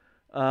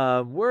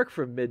work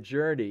from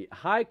Midjourney.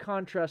 High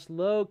contrast,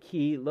 low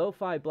key,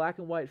 lo-fi black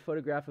and white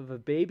photograph of a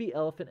baby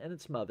elephant and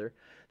its mother.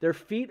 Their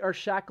feet are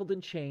shackled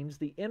in chains.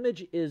 The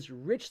image is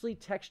richly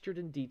textured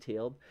and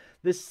detailed.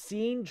 The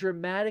scene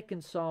dramatic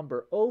and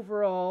somber.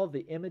 Overall,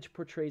 the image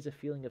portrays a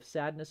feeling of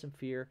sadness and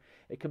fear.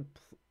 It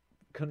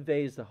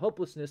conveys the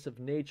hopelessness of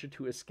nature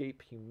to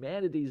escape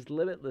humanity's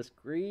limitless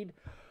greed.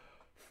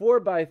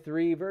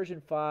 4x3, version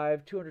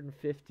 5,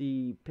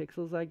 250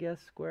 pixels, I guess,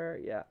 square.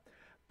 Yeah.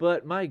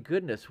 But my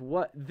goodness,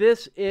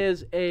 this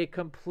is a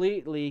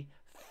completely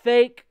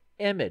fake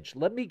image.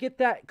 Let me get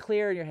that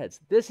clear in your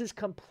heads. This is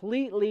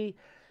completely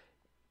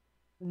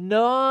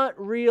not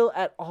real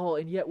at all.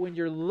 And yet when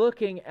you're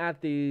looking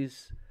at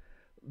these,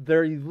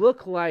 they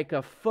look like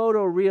a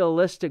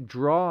photorealistic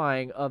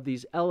drawing of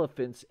these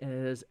elephants, and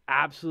it is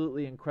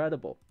absolutely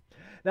incredible.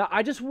 Now,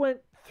 I just went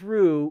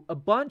through a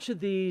bunch of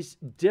these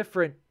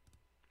different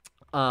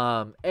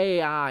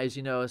AIs,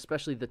 you know,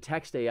 especially the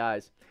text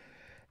AIs.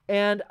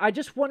 And I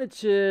just wanted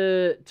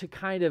to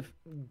kind of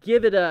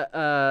give it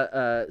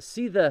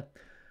see the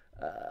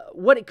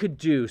what it could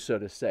do, so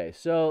to say.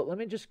 So let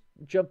me just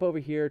jump over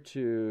here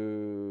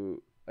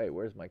to, wait,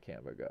 where's my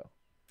camera go?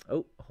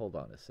 Oh, hold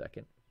on a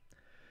second.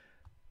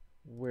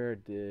 Where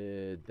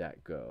did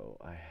that go?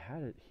 I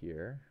had it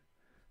here.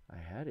 I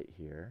had it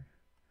here.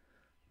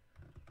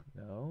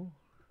 No.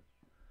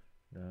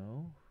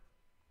 No.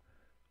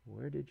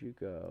 Where did you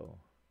go?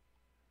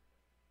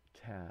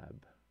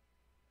 Tab.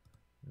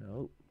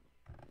 Nope.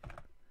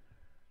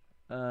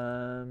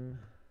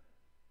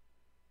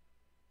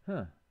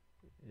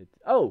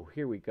 Oh,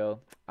 here we go.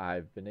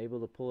 I've been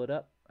able to pull it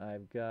up.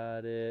 I've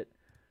got it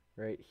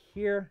right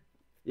here.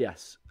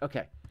 Yes.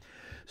 Okay.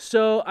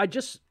 So I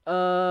just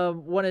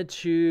wanted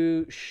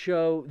to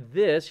show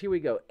this. Here we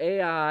go.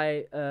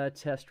 AI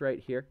test right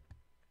here.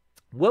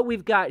 What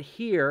we've got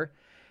here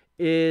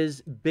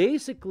is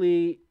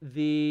basically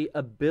the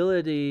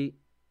ability.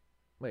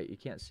 Wait, you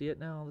can't see it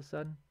now all of a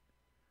sudden?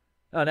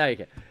 Oh, now you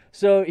can.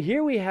 So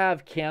here we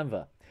have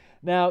Canva.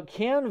 Now,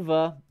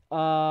 Canva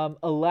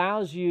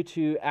allows you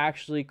to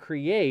actually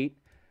create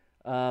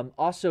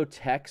also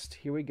text.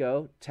 Here we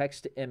go.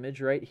 Text to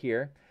image right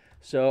here.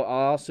 So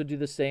I'll also do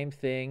the same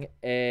thing.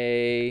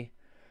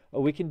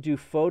 We can do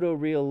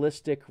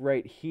photorealistic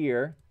right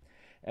here.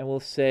 And we'll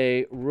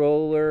say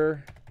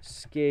roller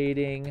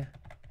skating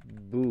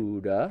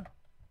Buddha.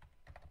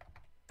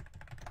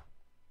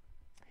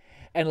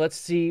 And let's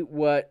see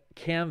what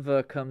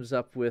Canva comes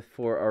up with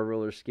for our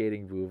roller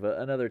skating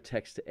Buddha, another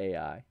text to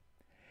AI.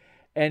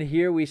 And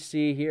here we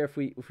see here, if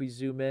we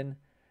zoom in,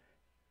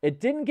 it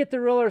didn't get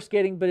the roller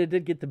skating, but it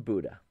did get the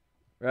Buddha,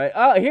 right?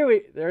 Oh,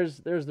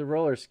 there's the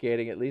roller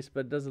skating at least,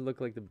 but it doesn't look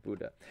like the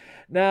Buddha.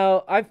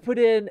 Now, I've put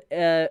in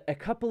a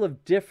couple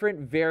of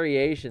different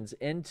variations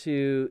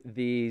into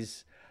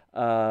these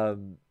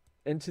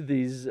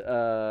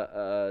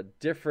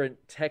different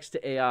text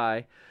to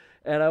AI,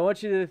 and I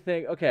want you to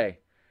think, okay,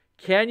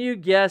 can you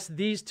guess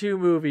these two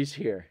movies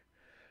here?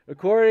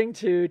 According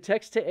to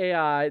text to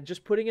AI,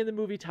 just putting in the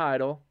movie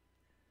title,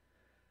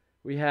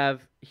 we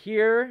have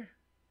here,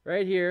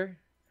 right here,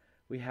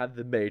 we have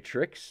The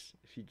Matrix,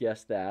 if you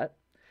guessed that.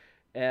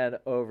 And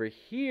over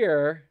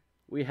here,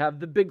 we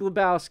have The Big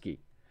Lebowski,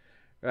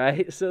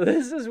 right? So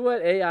this is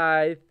what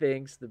AI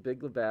thinks The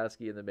Big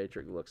Lebowski and The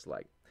Matrix looks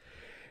like.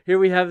 Here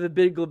we have The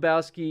Big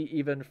Lebowski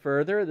even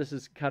further. This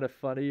is kind of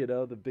funny,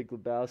 The Big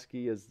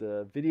Lebowski is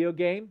the video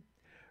game,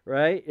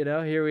 right?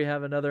 Here we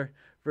have another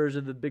version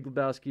of The Big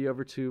Lebowski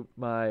over to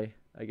my,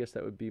 I guess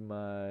that would be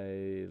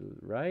my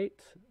right,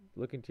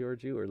 looking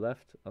towards you, or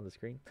left on the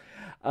screen.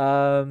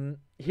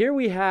 Here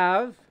we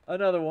have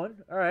another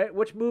one. All right,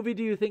 which movie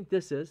do you think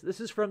this is?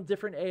 This is from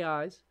different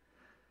AIs.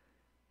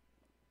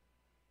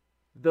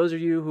 Those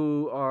of you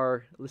who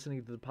are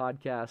listening to the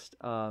podcast,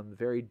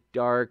 very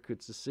dark.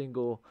 It's a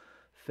single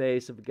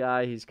face of a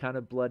guy. He's kind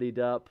of bloodied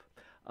up.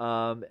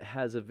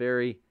 Has a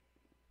very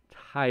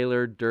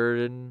Tyler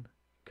Durden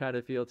kind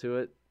of feel to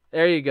it.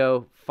 There you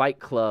go,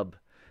 Fight Club.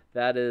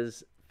 That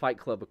is Fight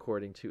Club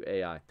according to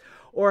AI.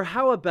 Or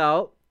how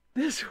about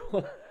this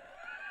one?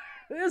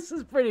 This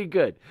is pretty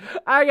good.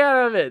 I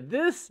gotta admit,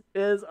 this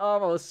is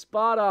almost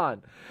spot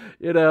on.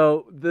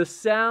 The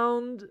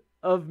Sound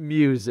of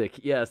Music.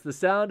 Yes, The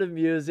Sound of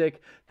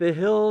Music. The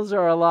hills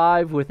are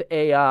alive with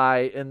AI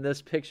in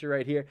this picture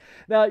right here.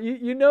 Now,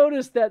 you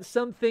notice that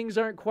some things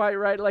aren't quite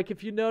right. Like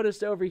if you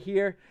noticed over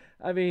here,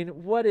 I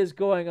mean, what is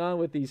going on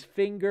with these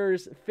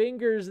fingers?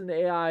 Fingers in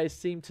AI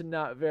seem to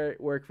not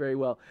work very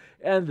well.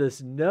 And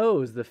this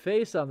nose, the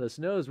face on this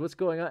nose, what's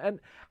going on? And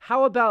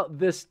how about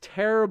this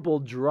terrible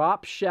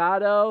drop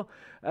shadow,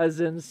 as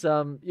in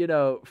some,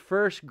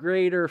 first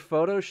grader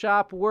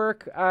Photoshop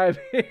work? I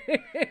mean,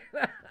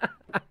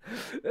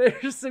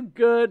 there's some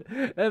good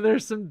and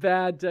there's some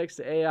bad text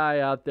AI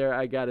out there,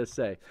 I gotta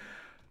say.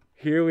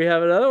 Here we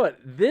have another one.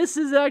 This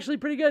is actually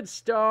pretty good.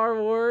 Star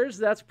Wars,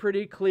 that's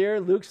pretty clear.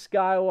 Luke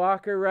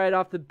Skywalker right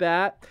off the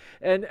bat.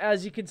 And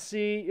as you can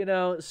see,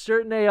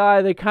 certain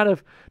AI, they kind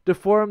of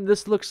deform.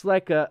 This looks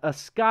like a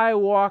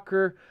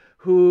Skywalker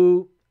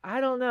who, I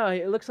don't know,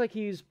 it looks like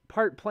he's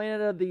part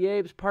Planet of the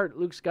Apes, part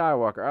Luke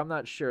Skywalker. I'm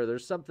not sure.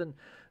 There's something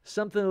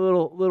a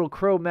little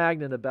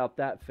Cro-Magnon about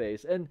that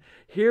face. And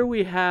here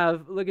we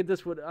have, look at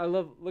this one.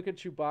 Look at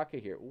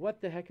Chewbacca here. What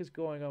the heck is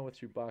going on with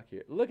Chewbacca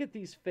here? Look at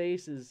these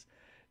faces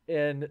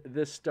in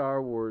this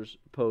Star Wars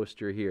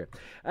poster here.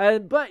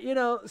 But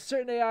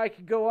certain AI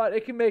can go on,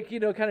 it can make,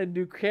 kind of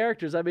new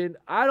characters. I mean,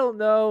 I don't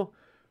know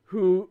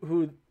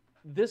who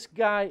this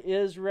guy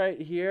is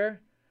right here.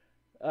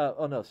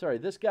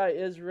 This guy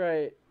is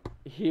right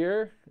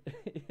here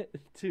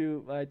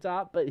to my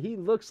top, but he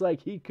looks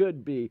like he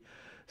could be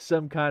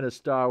some kind of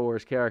Star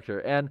Wars character.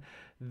 And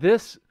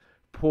this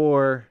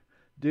poor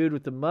dude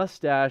with the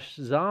mustache,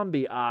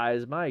 zombie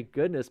eyes, my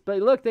goodness. But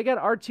look, they got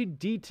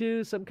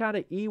R2-D2, some kind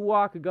of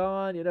Ewok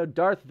gone.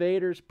 Darth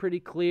Vader's pretty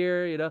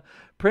clear.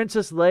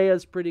 Princess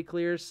Leia's pretty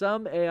clear.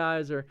 Some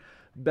AIs are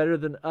better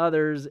than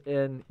others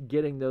in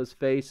getting those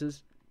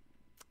faces.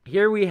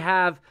 Here we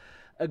have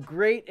a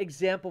great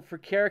example for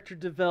character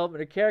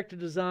development or character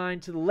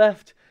design. To the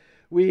left,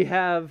 we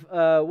have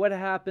what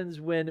happens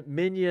when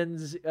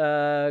minions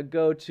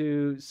go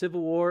to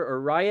civil war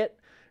or riot.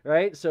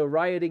 Right? So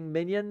rioting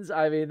minions,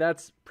 I mean,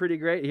 that's pretty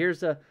great.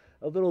 Here's a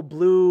little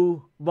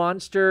blue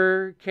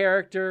monster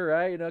character,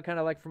 right? Kind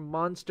of like from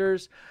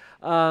Monsters.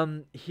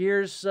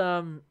 Here's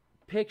some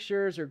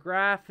pictures or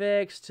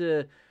graphics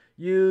to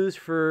use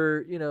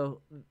for,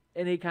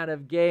 any kind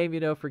of game,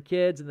 for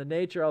kids in the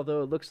nature,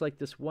 although it looks like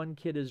this one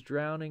kid is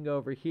drowning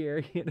over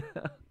here,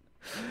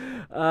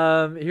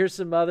 Here's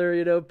some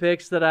other,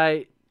 pics that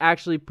I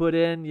actually put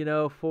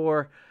in,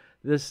 for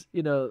this,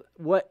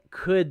 what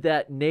could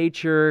that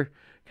nature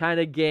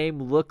kind of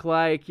game look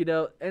like,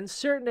 and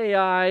certain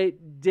AI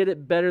did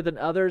it better than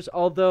others,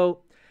 although,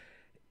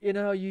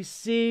 you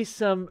see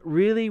some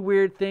really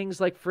weird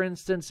things, like for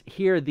instance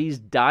here, these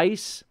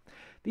dice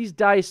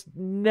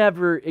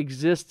never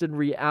exist in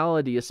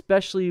reality,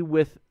 especially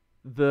with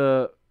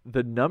the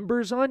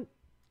numbers on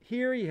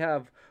here. You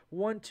have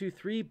 1, 2,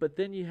 3, but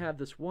then you have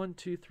this 1,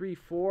 2, 3,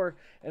 4,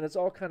 and it's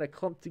all kind of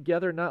clumped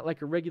together, not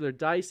like a regular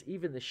dice.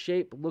 Even the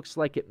shape looks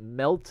like it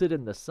melted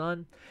in the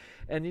sun.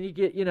 And then you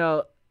get,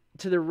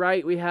 to the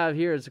right we have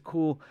here is a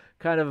cool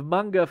kind of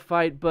manga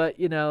fight, but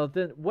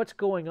then what's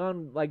going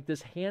on? Like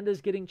this hand is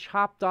getting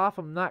chopped off.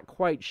 I'm not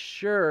quite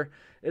sure.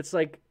 It's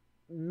like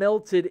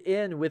melted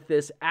in with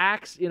this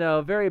axe,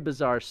 very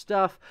bizarre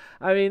stuff.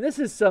 I mean, this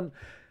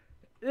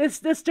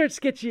starts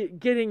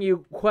getting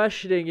you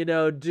questioning,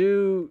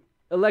 do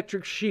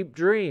Electric Sheep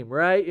dream,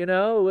 right?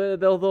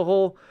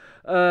 The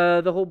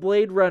whole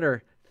Blade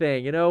Runner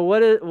thing.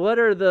 What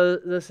are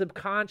the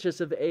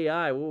subconscious of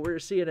AI? Well, we're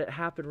seeing it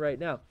happen right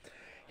now.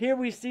 Here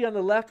we see on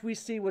the left, we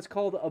see what's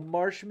called a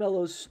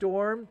marshmallow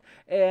storm.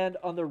 And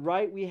on the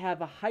right, we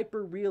have a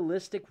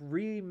hyper-realistic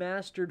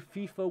remastered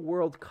FIFA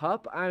World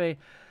Cup. I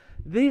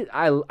mean,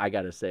 I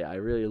got to say, I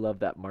really love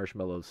that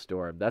marshmallow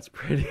storm. That's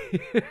pretty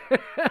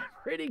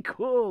pretty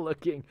cool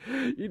looking.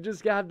 You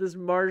just got this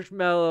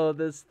marshmallow,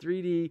 this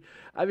 3D.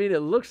 I mean, it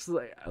looks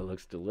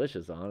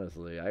delicious,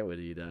 honestly. I would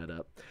eat that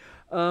up.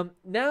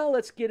 Now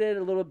let's get in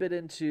a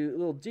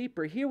little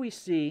deeper. Here we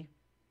see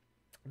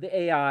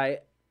the AI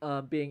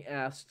being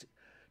asked,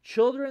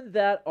 children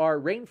that are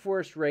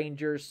rainforest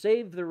rangers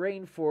save the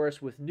rainforest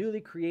with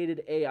newly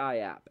created AI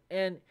app.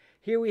 And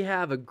here we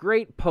have a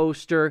great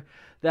poster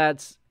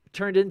that's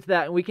turned into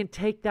that, and we can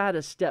take that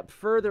a step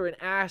further in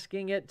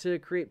asking it to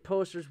create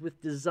posters with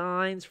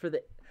designs for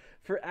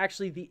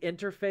actually the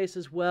interface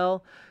as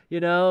well.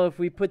 If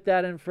we put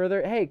that in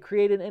further, hey,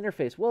 create an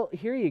interface. Well,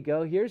 here you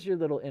go. Here's your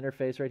little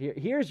interface right here.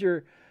 Here's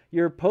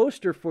your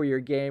poster for your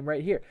game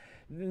right here.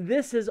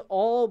 This has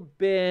all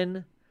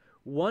been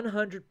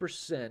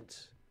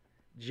 100%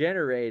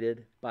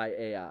 generated by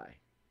AI,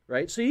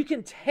 right? So you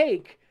can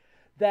take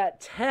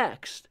that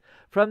text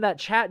from that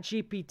chat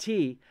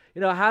GPT,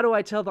 how do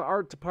I tell the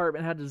art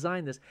department how to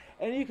design this?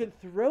 And you can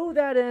throw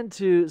that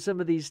into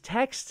some of these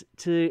text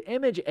to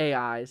image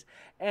AIs,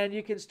 and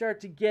you can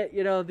start to get,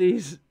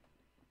 these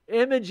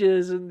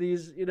images and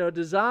these,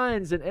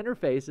 designs and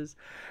interfaces.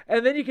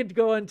 And then you can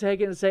go and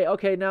take it and say,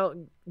 okay, now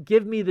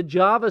give me the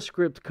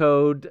JavaScript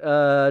code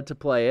to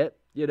play it,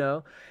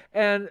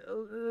 And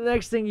the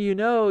next thing you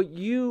know,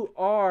 you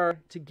are,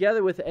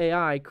 together with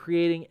AI,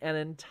 creating an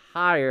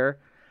entire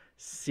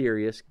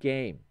serious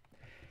game.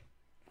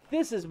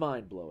 This is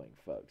mind-blowing,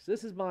 folks.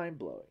 This is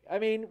mind-blowing. I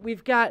mean,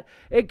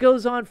 it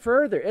goes on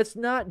further. It's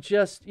not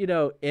just,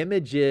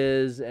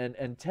 images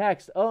and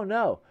text. Oh,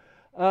 no.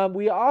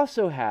 We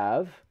also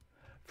have,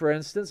 for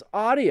instance,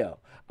 audio.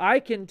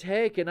 I can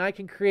take and I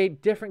can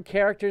create different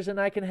characters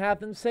and I can have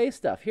them say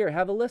stuff. Here,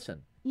 have a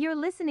listen. You're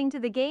listening to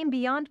the Game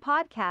Beyond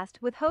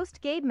podcast with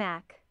host Gabe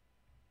Mack.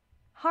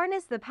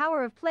 Harness the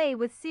power of play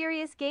with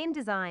serious game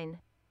design.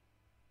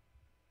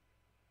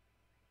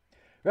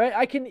 Right?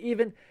 I can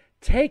even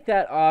take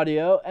that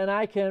audio and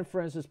I can,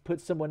 for instance, put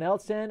someone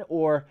else in,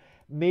 or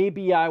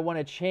maybe I want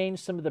to change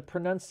some of the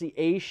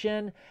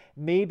pronunciation.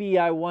 Maybe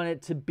I want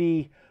it to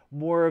be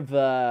more of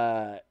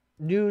a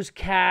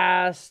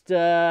newscast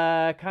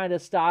kind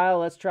of style.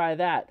 Let's try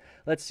that.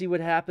 Let's see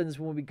what happens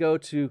when we go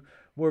to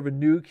more of a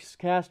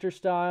newscaster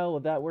style.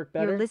 Would that work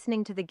better? You're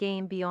listening to the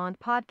Game Beyond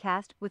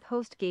podcast with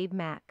host Gabe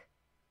Mack.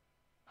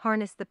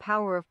 Harness the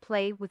power of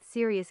play with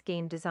serious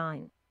game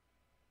design.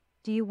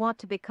 Do you want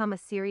to become a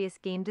serious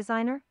game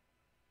designer?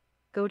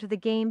 Go to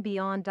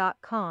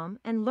thegamebeyond.com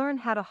and learn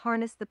how to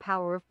harness the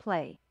power of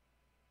play.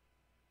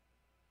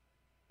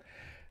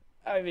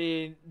 I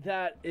mean,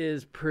 that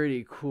is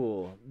pretty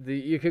cool.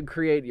 You can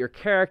create your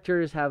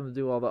characters, have them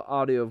do all the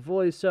audio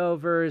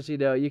voiceovers.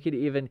 You could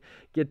even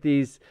get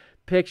these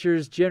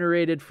pictures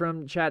generated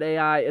from chat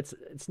AI. It's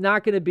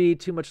not going to be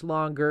too much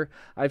longer.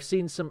 I've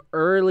seen some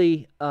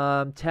early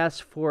tests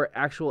for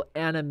actual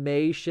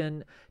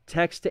animation,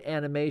 text to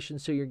animation,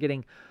 so you're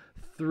getting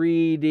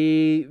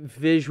 3D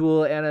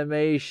visual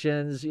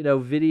animations,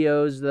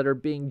 videos that are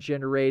being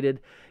generated.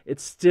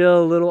 It's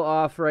still a little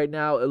off right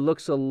now. It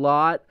looks a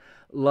lot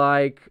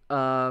like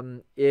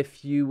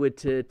if you would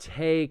to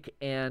take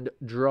and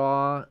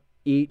draw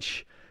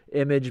each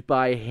image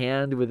by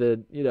hand with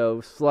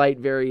a slight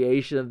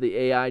variation of the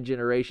AI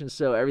generation,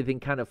 so everything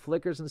kind of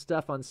flickers and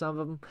stuff on some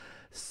of them.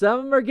 Some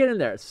of them are getting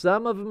there.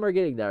 Some of them are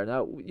getting there.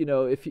 Now,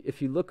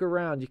 if you look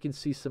around, you can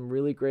see some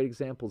really great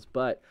examples,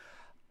 but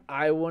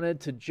I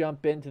wanted to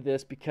jump into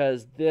this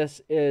because this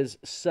is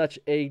such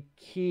a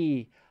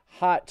key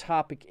hot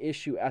topic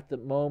issue at the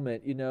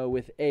moment,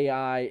 with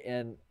AI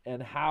and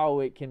how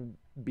it can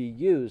be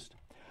used.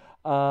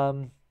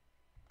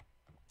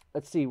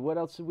 Let's see, what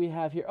else do we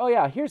have here? Oh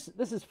yeah,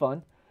 this is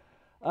fun.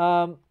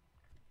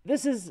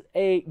 This is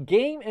a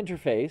game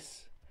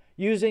interface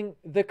using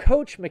the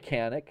coach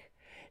mechanic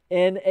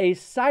in a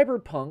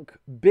cyberpunk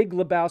Big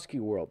Lebowski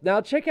world. Now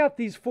check out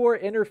these 4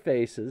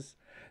 interfaces,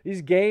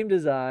 these game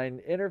design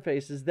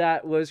interfaces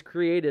that was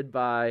created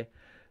by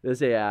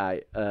this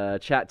AI,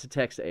 chat to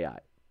text AI.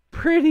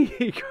 Pretty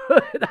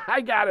good,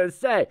 I gotta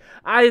say.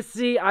 I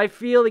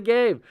feel the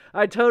game.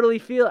 I totally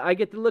feel it. I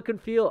get the look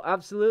and feel,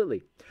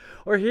 absolutely.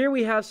 Or here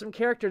we have some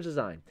character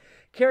design.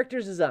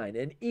 Characters design: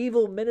 an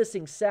evil,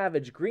 menacing,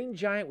 savage green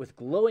giant with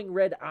glowing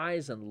red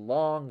eyes and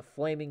long,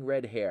 flaming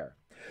red hair.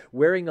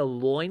 Wearing a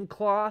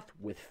loincloth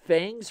with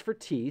fangs for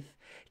teeth,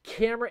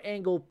 camera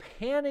angle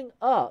panning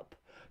up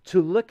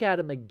to look at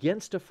him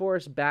against a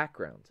forest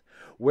background.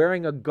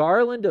 Wearing a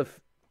garland of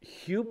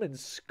human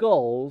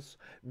skulls,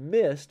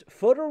 mist,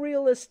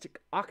 photorealistic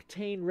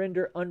octane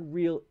render,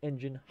 Unreal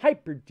Engine,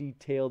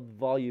 hyper-detailed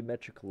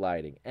volumetric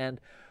lighting. And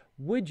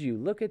would you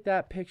look at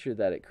that picture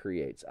that it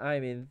creates? I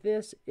mean,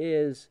 this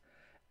is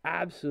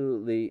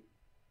absolutely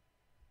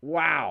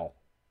wow.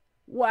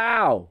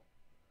 Wow.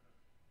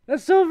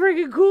 That's so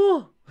freaking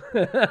cool.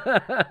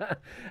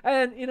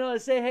 And, I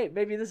say, hey,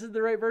 maybe this is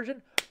the right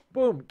version.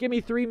 Boom, give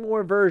me 3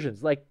 more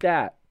versions like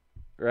that,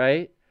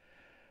 right?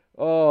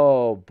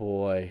 Oh,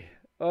 boy.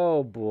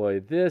 Oh, boy.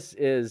 This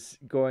is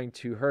going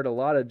to hurt a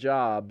lot of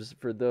jobs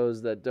for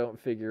those that don't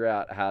figure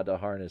out how to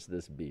harness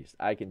this beast.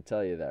 I can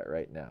tell you that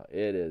right now.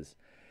 It is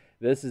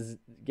This is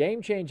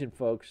game changing,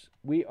 folks.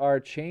 We are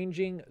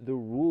changing the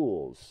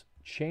rules.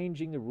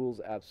 Changing the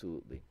rules,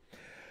 absolutely.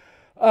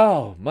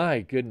 Oh,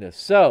 my goodness.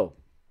 So,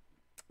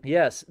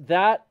 yes,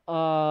 that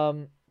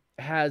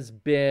has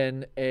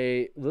been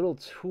a little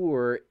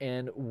tour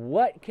in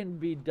what can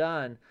be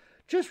done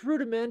just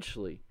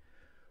rudimentally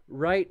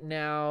right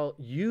now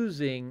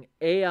using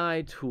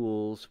AI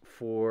tools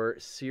for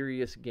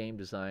serious game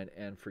design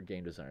and for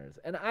game designers.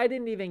 And I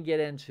didn't even get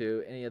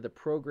into any of the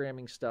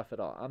programming stuff at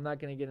all. I'm not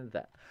going to get into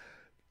that.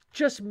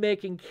 Just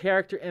making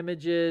character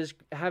images,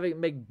 having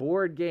make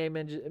board game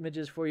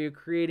images for you,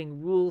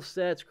 creating rule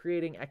sets,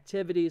 creating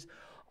activities,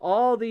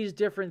 all these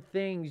different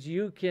things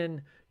you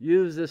can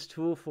use this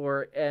tool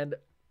for. And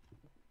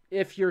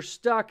if you're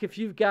stuck, if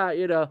you've got,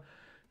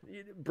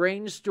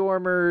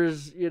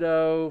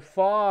 brainstormers,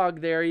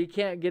 fog there, you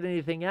can't get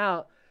anything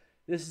out,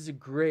 this is a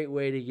great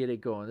way to get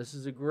it going. This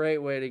is a great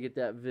way to get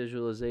that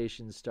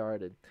visualization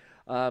started.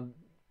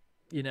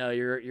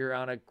 You're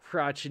on a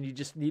crutch and you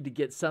just need to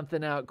get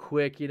something out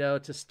quick,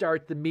 to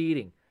start the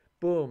meeting.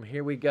 Boom,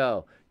 here we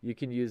go. You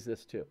can use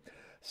this too.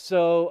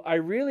 So I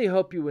really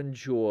hope you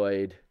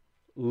enjoyed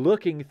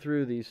looking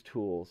through these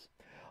tools.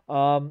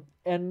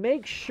 And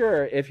make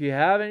sure, if you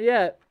haven't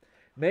yet,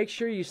 make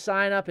sure you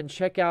sign up and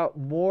check out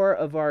more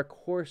of our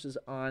courses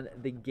on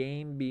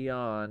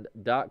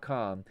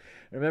thegamebeyond.com.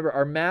 Remember,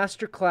 our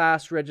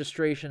masterclass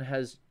registration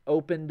has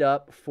opened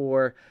up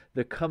for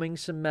the coming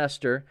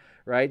semester,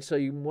 right? So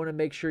you want to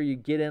make sure you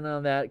get in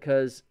on that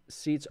because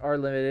seats are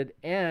limited,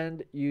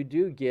 and you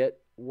do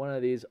get one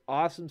of these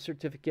awesome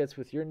certificates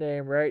with your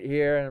name right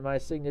here and my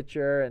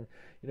signature and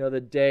the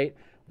date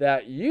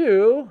that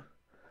you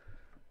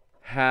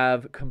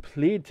have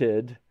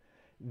completed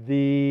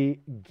the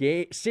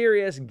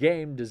Serious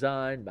Game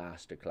Design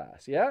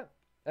Masterclass. Yeah?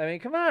 I mean,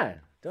 come on.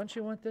 Don't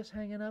you want this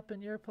hanging up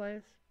in your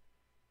place?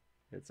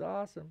 It's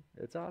awesome.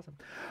 It's awesome.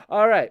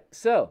 All right.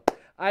 So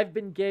I've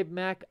been Gabe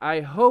Mack.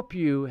 I hope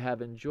you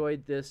have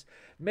enjoyed this.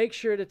 Make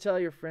sure to tell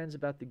your friends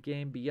about the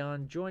Game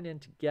Beyond. Join in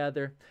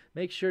together.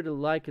 Make sure to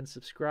like and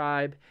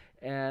subscribe.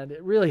 And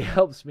it really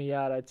helps me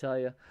out, I tell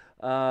you.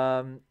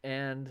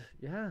 And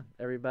yeah,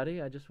 everybody,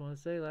 I just want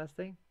to say last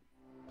thing.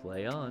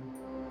 Play on.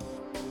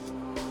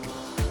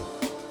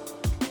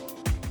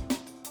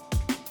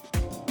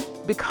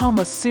 Become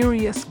a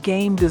serious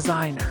game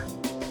designer.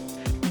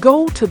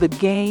 Go to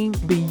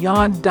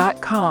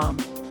thegamebeyond.com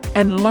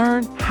and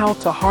learn how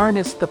to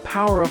harness the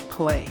power of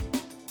play.